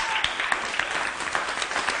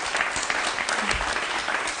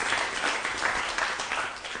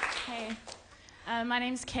 Hey, my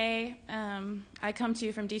name's Kay. I come to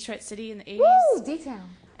you from Detroit City in the 80s. Woo, D-Town.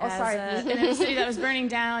 Oh, sorry. In a city that was burning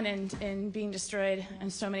down and being destroyed on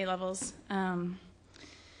so many levels.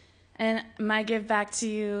 And my give back to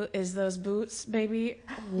you is those boots, baby.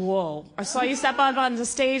 Whoa. I saw you step up on the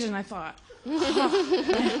stage and I thought,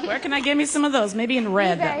 where can I get me some of those? Maybe in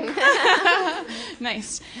red.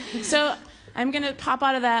 Nice. So I'm going to pop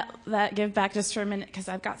out of that give back just for a minute because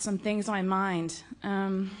I've got some things on my mind.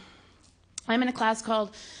 I'm in a class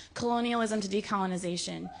called Colonialism to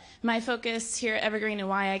Decolonization. My focus here at Evergreen and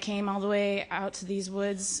why I came all the way out to these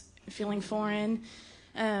woods feeling foreign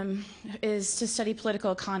is to study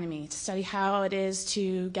political economy, to study how it is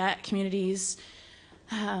to get communities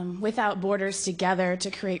without borders together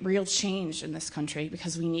to create real change in this country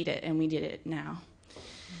because we need it and we need it now.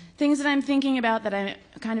 Things that I'm thinking about that I'm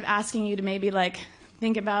kind of asking you to maybe like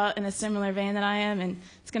think about in a similar vein that I am, and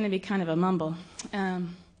it's going to be kind of a mumble.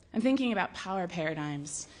 I'm thinking about power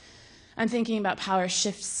paradigms. I'm thinking about power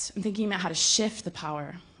shifts. I'm thinking about how to shift the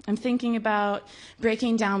power. I'm thinking about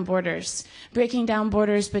breaking down borders between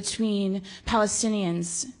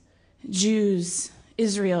Palestinians, Jews,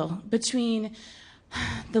 Israel, between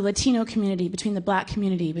the Latino community, between the black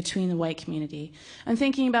community, between the white community. I'm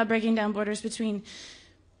thinking about breaking down borders between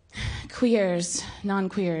queers,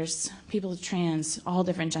 non-queers, people trans, all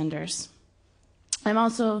different genders. I'm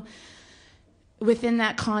also, within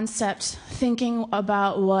that concept, thinking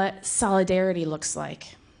about what solidarity looks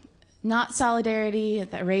like. Not solidarity,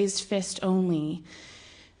 that raised fist only,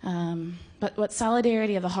 but what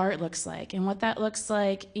solidarity of the heart looks like, and what that looks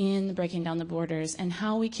like in breaking down the borders, and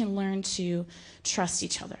how we can learn to trust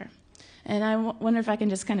each other. And I wonder if I can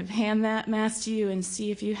just kind of hand that mass to you and see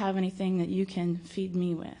if you have anything that you can feed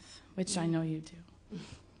me with, which I know you do.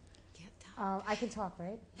 I can talk,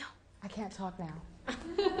 right? No. I can't talk now.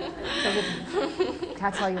 Can I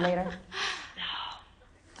tell you later?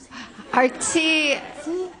 RT,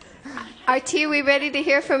 are we ready to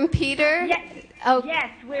hear from Peter? Yes, oh.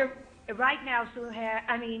 Yes, we're right now,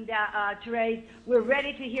 Therese, we're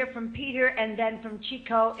ready to hear from Peter and then from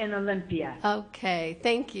Chico in Olympia. Okay,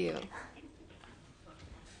 thank you.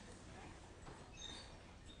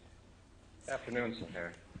 Good afternoon,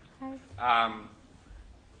 Suheir. Hi.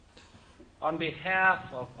 On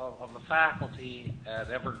behalf of the faculty at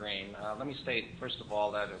Evergreen, let me state, first of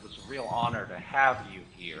all, that it was a real honor to have you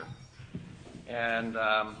here. And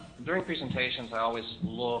during presentations, I always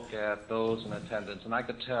look at those in attendance, and I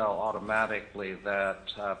could tell automatically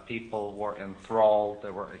that people were enthralled,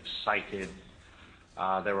 they were excited,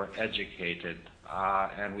 They were educated.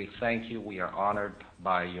 And we thank you. We are honored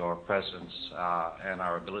by your presence and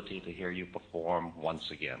our ability to hear you perform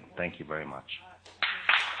once again. Thank you very much.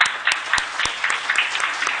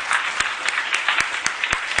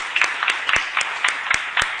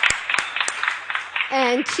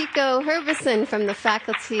 And Chico Herbison from the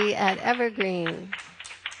faculty at Evergreen.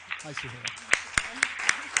 Hi, Suheir.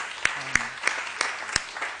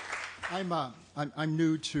 I'm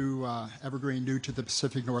new to Evergreen, new to the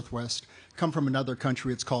Pacific Northwest. Come from another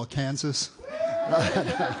country. It's called Kansas.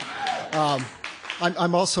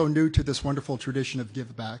 I'm also new to this wonderful tradition of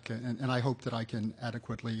give back, and I hope that I can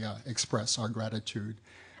adequately express our gratitude.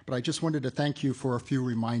 But I just wanted to thank you for a few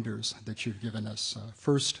reminders that you've given us.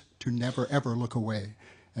 First, to never, ever look away,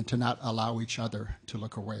 and to not allow each other to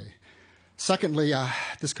look away. Secondly,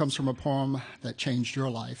 this comes from a poem that changed your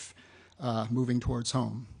life, Moving Towards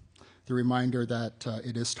Home. The reminder that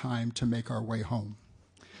it is time to make our way home.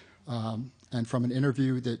 And from an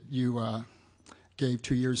interview that you gave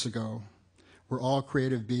 2 years ago, we're all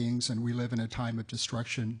creative beings and we live in a time of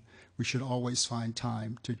destruction. We should always find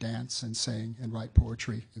time to dance and sing and write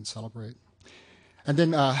poetry and celebrate. And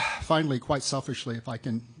then finally, quite selfishly, if I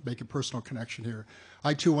can make a personal connection here,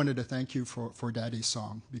 I too wanted to thank you for Daddy's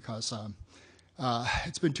song, because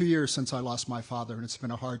it's been 2 years since I lost my father, and it's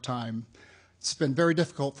been a hard time. It's been very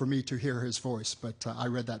difficult for me to hear his voice, but I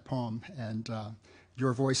read that poem, and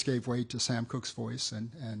your voice gave way to Sam Cooke's voice,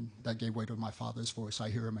 and that gave way to my father's voice. I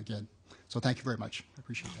hear him again. So thank you very much. I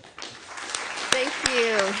appreciate that. Thank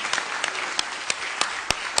you.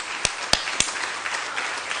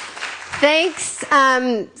 Thanks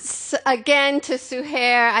again to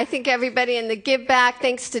Suheir. I think everybody in the Give Back.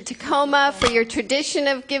 Thanks to Tacoma for your tradition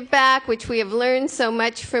of Give Back, which we have learned so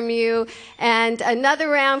much from you. And another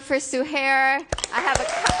round for Suheir. I have a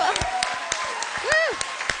couple. Woo.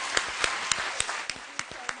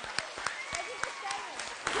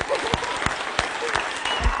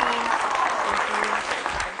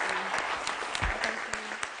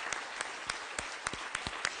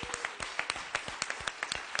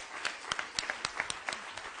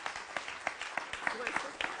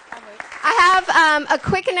 A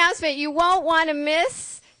quick announcement. You won't want to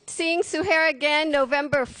miss seeing Suheir again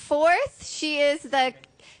November 4th. She is the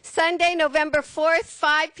Sunday, November 4th,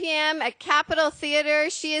 5 p.m. at Capitol Theater.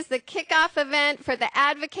 She is the kickoff event for the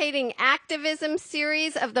Advocating Activism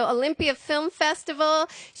series of the Olympia Film Festival.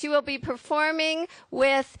 She will be performing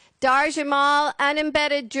with Dar Jamal,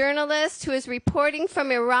 unembedded journalist who is reporting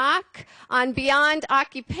from Iraq on Beyond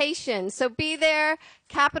Occupation. So be there,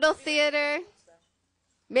 Capitol Theater.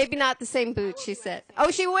 Maybe not the same boots, she said. Oh,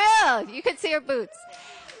 she will. You could see her boots.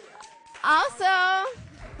 Also,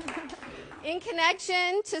 in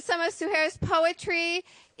connection to some of Suheir's poetry,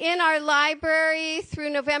 in our library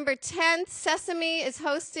through November 10th, Sesame is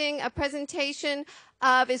hosting a presentation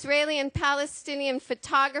of Israeli and Palestinian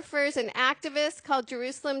photographers and activists called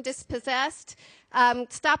Jerusalem Dispossessed.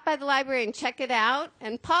 Stop by the library and check it out.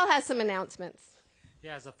 And Paul has some announcements.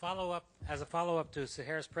 Yeah, as a follow-up to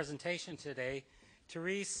Suheir's presentation today,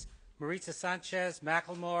 Therese, Maritza Sanchez,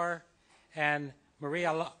 Macklemore, and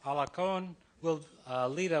Maria Alacon will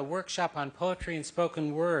lead a workshop on poetry and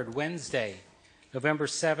spoken word Wednesday, November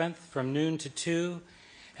 7th from noon to 2.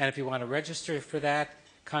 And if you want to register for that,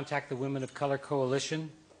 contact the Women of Color Coalition.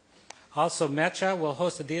 Also, Mecha will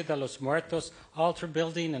host the Dia de los Muertos altar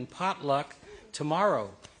building and potluck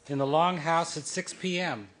tomorrow in the Longhouse at 6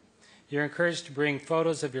 p.m. You're encouraged to bring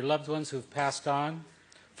photos of your loved ones who've passed on,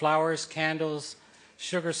 flowers, candles,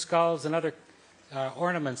 sugar skulls, and other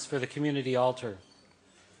ornaments for the community altar.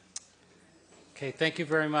 Okay, thank you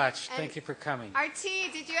very much. And thank you for coming. RT,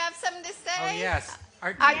 did you have something to say? Oh, yes.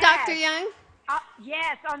 Dr. Young?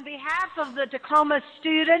 Yes, on behalf of the Tacoma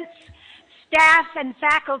students, staff, and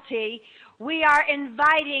faculty, we are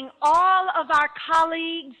inviting all of our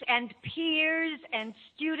colleagues and peers and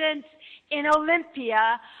students in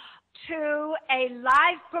Olympia to a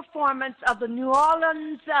live performance of the New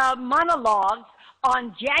Orleans monologues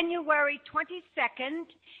on January 22nd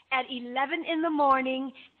at 11 in the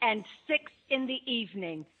morning and 6 in the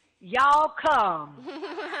evening. Y'all come.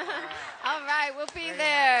 All right, we'll be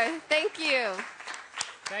there. Thank you.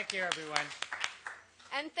 Thank you, everyone.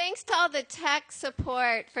 And thanks to all the tech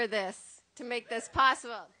support for this, to make this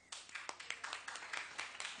possible.